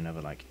ready for another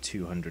like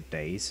 200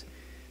 days.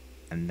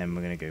 And then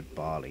we're going to go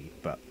barley.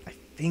 But I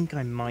think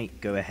I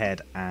might go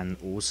ahead and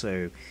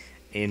also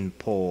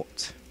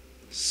import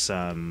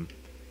some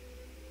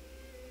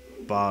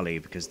barley,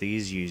 because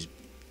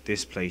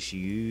this place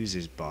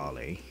uses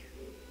barley,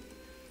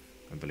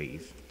 I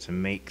believe, to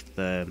make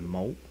the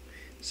malt.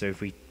 So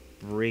if we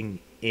bring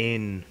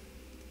in...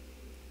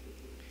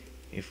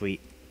 If we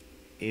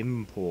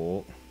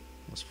import...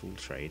 What's full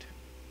trade?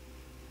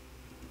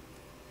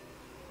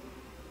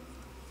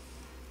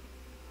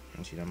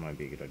 Actually, that might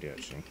be a good idea,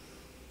 actually.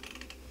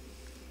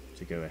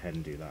 To go ahead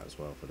and do that as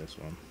well for this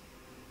one.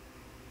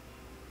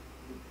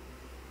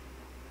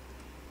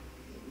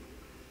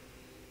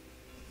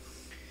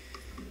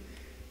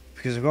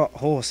 Because we've got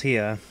horse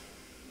here.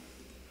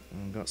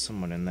 And we've got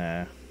someone in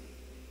there.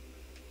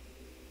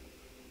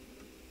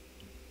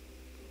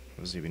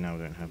 Obviously, we now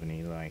don't have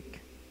any, like...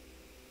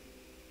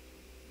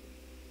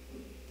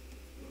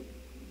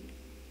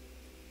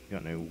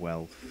 Got no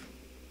wealth.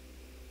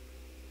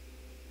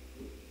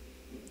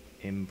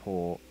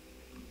 Import.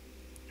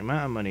 The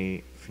amount of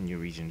money from your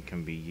region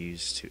can be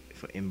used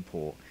for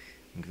import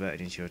and converted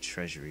into your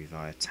treasury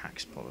via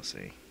tax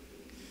policy.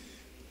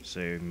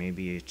 So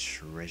maybe a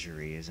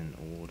treasury is in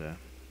order.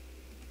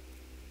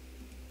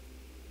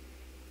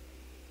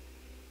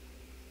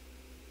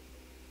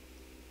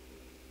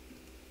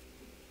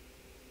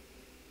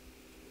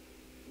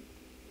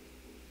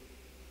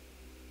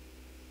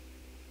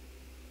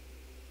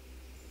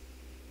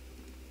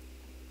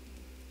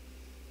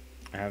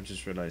 I have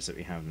just realised that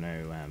we have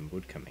no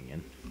wood coming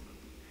in.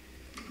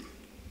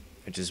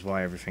 I which is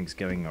why everything's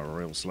going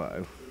real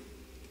slow.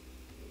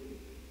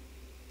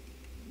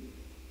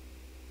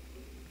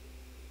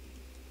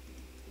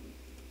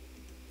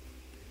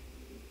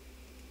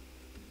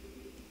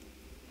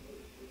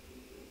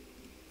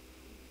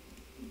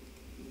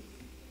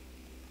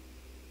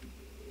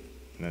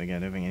 Then again, I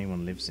don't think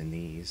anyone lives in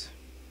these.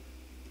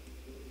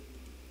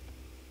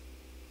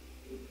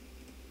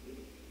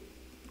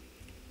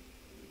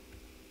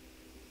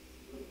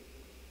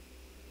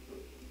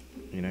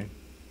 You know?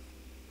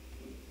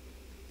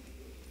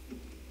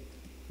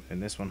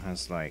 And this one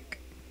has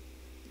like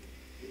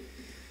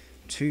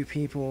 2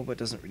 people, but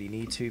doesn't really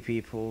need 2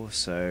 people,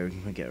 so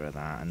we get rid of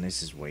that. And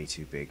this is way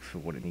too big for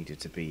what it needed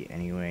to be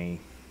anyway.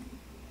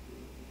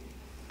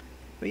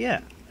 But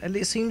yeah,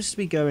 it seems to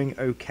be going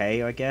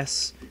okay, I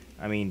guess.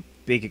 I mean,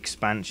 big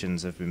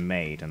expansions have been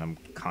made, and I'm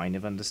kind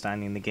of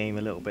understanding the game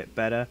a little bit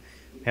better.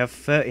 We have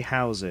 30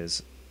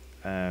 houses,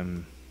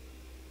 and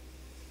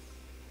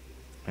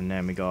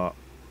then we got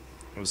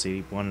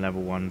obviously 1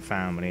 level 1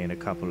 family and a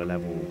couple of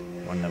level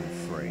 1 level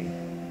 3,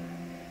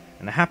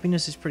 and the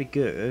happiness is pretty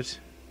good.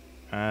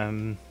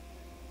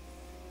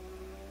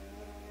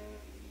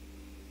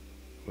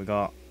 We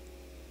got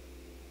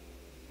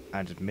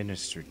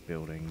administered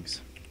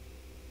buildings.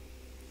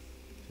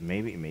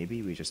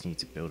 Maybe we just need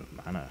to build a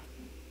manor.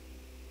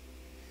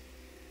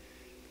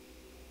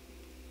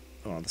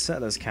 Oh, the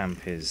settlers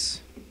camp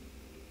is...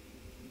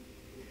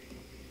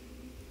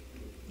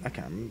 I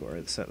can't remember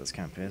where the settlers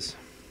camp is.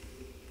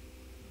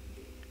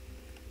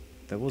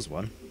 There was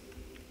one,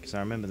 because I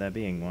remember there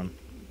being one.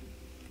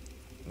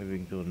 Maybe we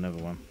can build another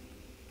one.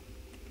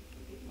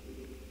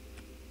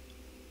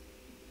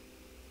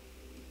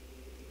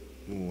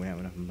 Ooh, we have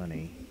enough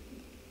money.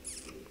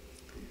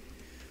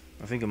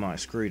 I think I might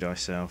have screwed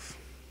myself.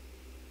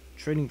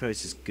 Trading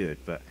post is good,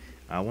 but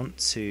I want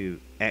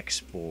to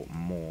export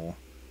more.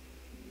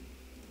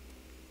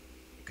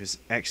 Because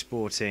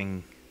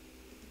exporting,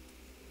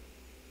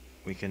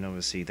 we can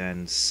obviously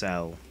then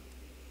sell.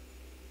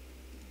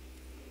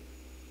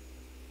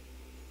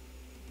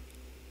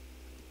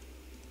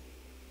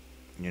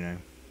 You know.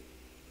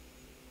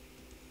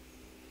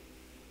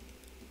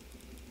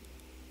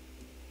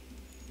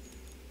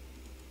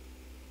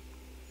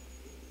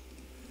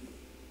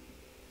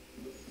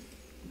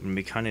 And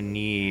we kind of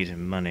need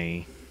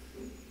money.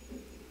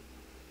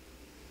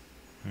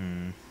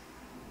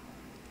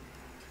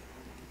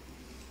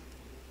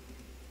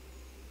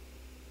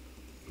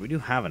 We do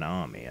have an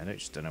army, I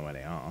just don't know where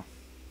they are.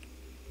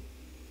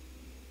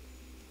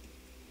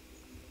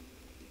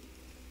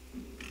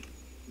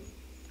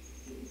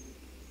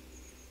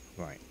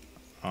 Right,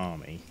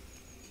 army.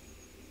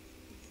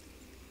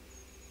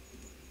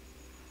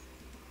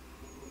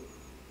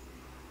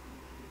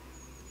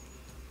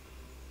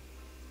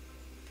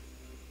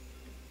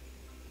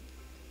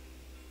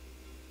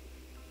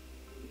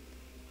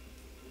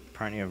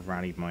 Apparently I've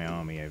rallied my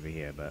army over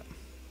here, but...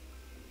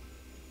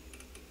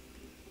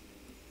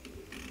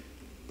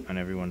 And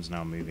everyone's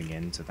now moving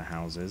into the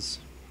houses.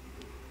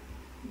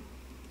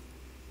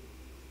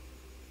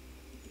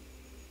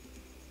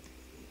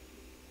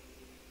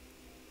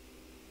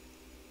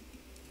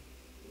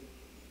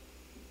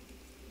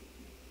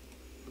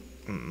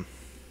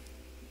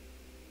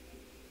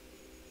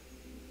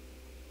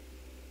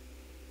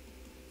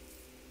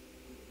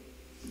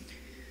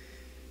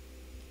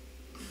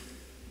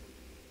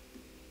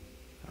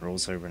 They're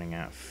also running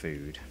out of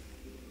food.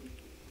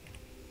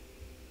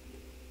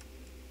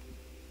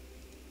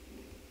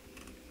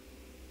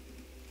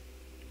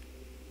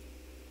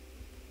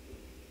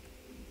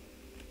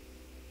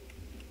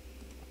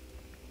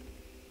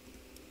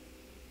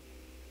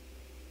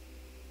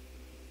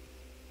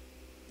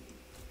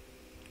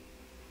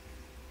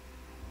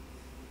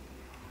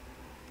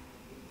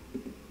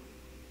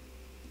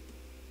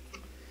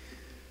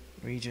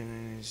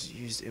 Region is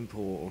used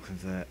import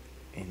or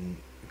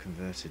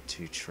converted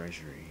to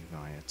treasury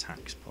via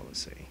tax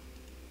policy.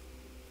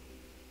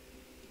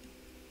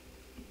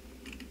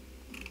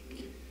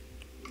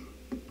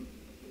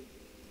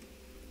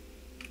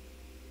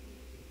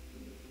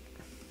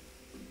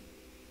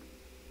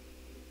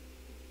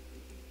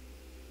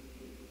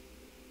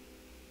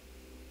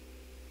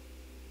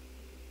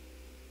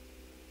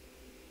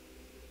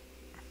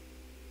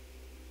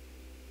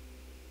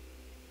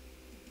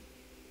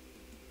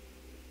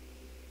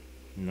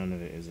 None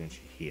of it is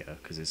actually here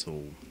because it's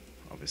all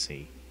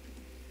obviously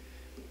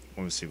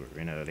we're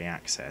in early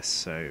access,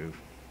 so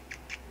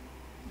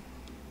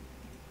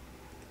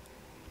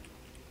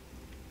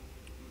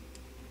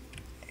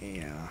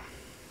yeah.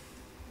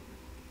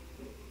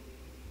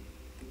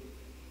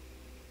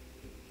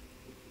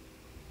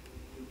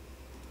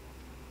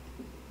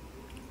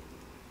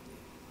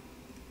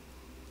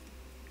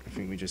 I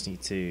think we just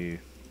need to,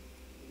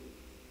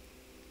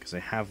 because I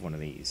have one of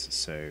these,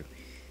 so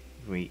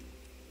if we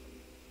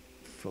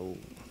full.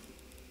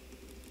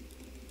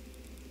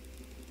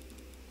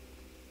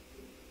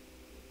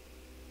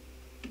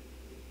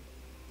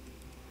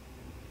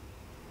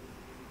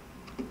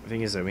 The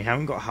thing is though, we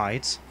haven't got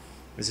hides.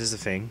 This is the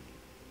thing.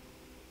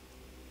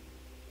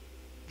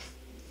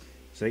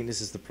 So I think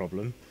this is the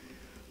problem.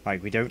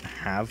 Like, we don't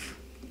have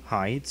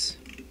hides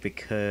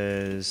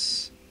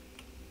because...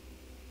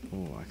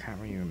 Oh, I can't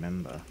really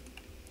remember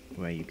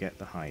where you get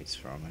the hides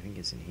from. I think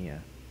it's in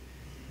here.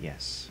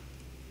 Yes.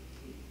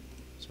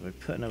 So if we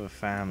put another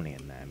family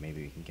in there,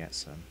 maybe we can get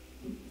some.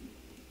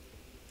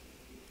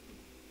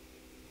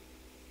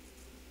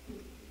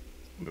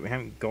 But we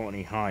haven't got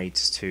any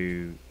hides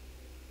to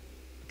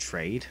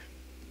trade.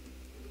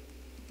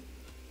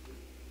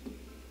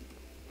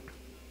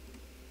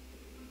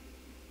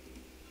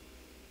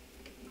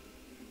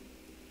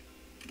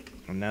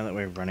 And now that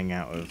we're running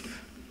out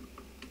of...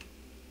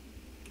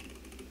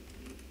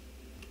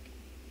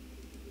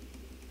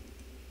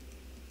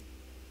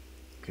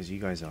 Because you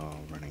guys are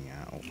running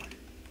out.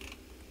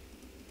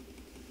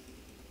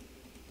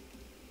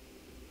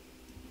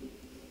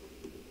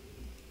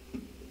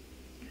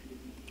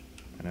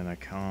 And then I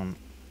can't...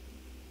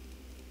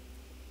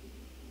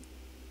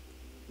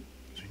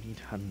 So we need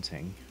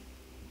hunting.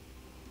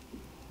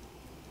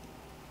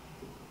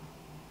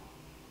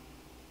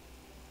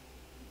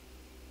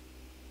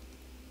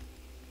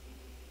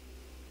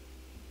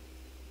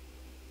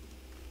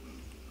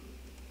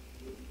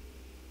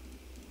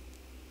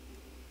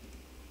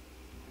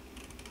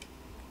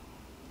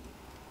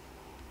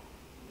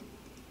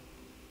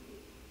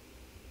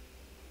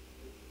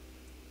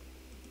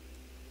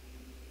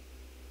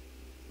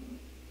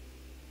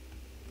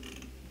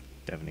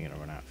 Definitely gonna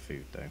run out of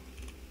food though.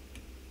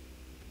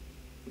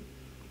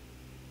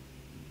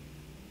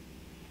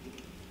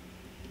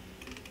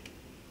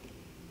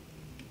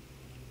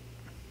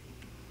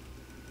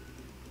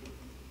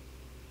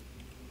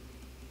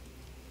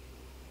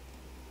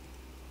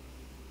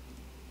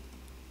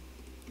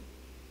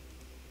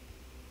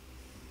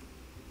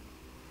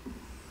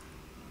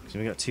 So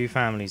we got 2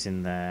 families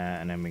in there,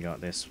 and then we got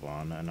this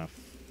one, and I'm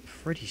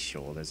pretty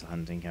sure there's a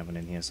hunting cabin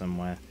in here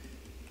somewhere.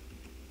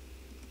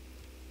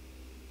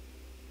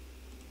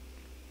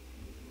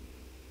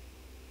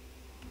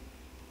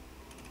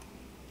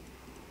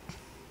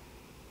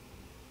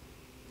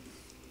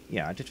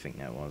 Yeah, I did think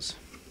there was.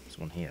 There's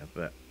one here,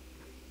 but...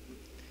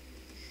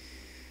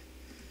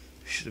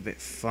 Should a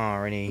bit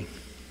far, any...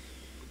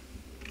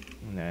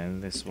 No,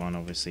 this one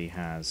obviously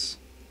has...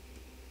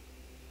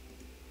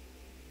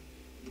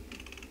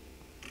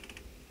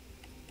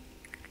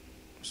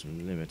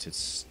 some limited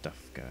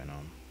stuff going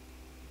on.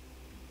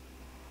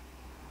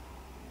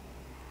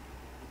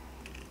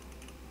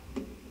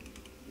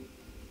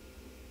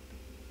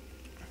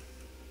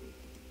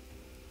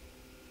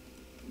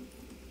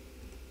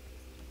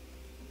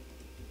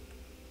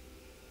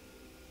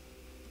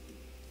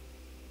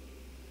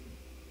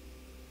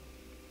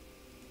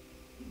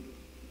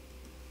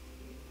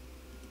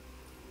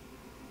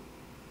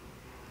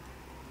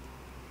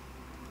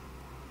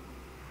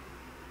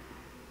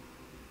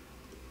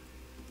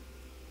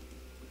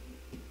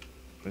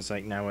 It's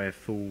like now we're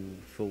full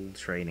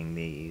training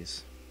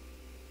these.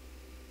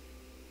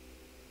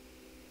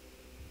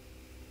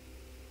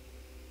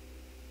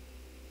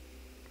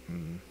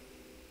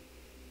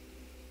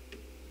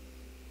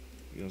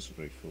 We also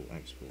go full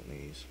export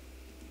these.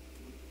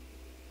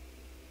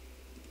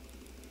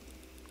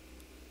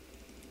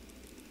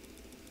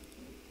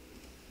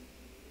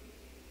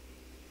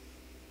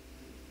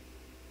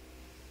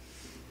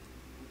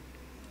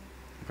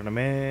 Problem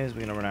is,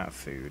 we're gonna run out of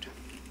food.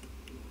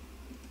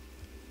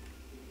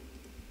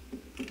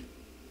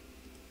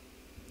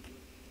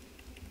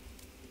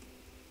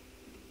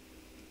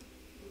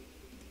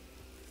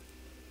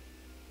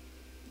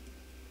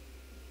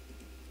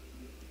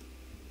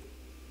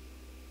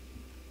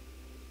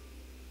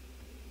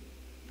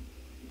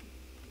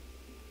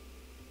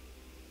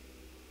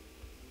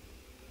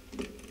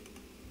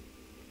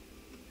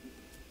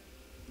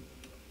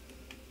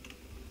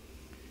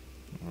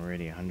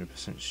 Already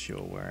 100% sure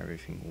where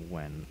everything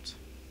went.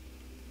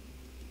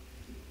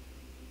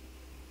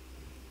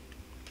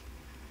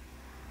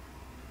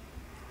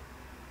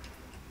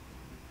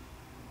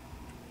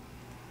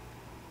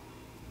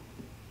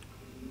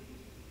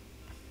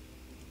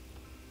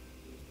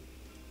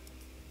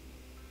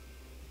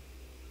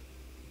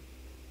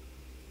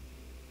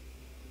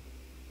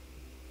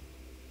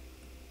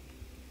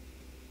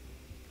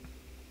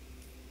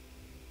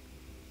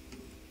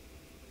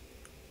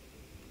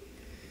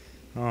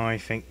 Oh, I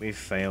think we've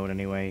failed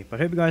anyway. But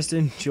I hope you guys did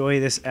enjoy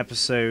this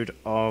episode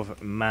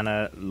of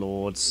Manor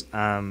Lords.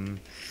 I'm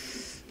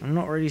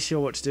not really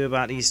sure what to do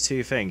about these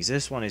 2 things.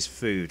 This one is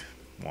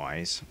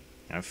food-wise.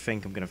 I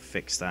think I'm going to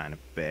fix that in a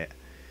bit.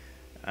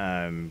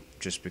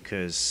 Just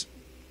because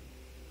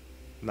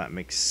that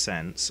makes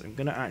sense. I'm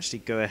going to actually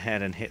go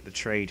ahead and hit the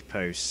trade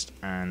post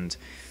and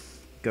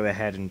go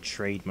ahead and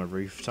trade my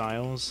roof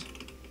tiles.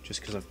 Just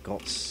because I've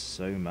got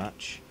so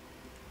much.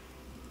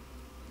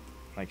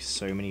 Like,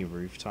 so many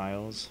roof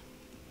tiles.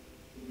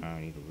 Oh, I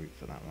need a root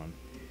for that one.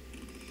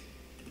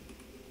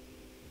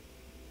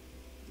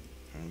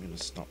 I'm going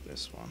to stop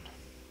this one.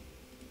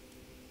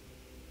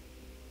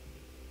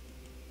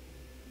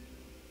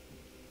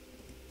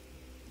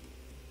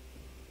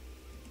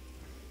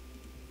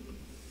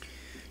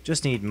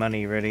 Just need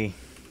money, really.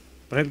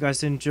 But I hope you guys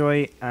did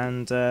enjoy,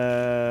 and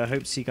hope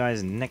to see you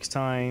guys next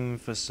time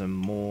for some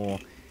more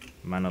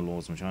Manor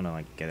Lords. I'm trying to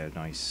like get a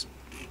nice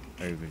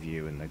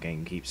overview, and the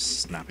game keeps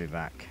snapping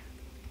back.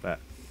 But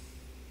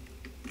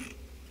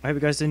I hope you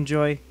guys did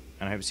enjoy,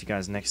 and I hope to see you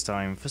guys next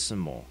time for some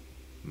more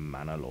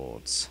Manor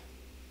Lords.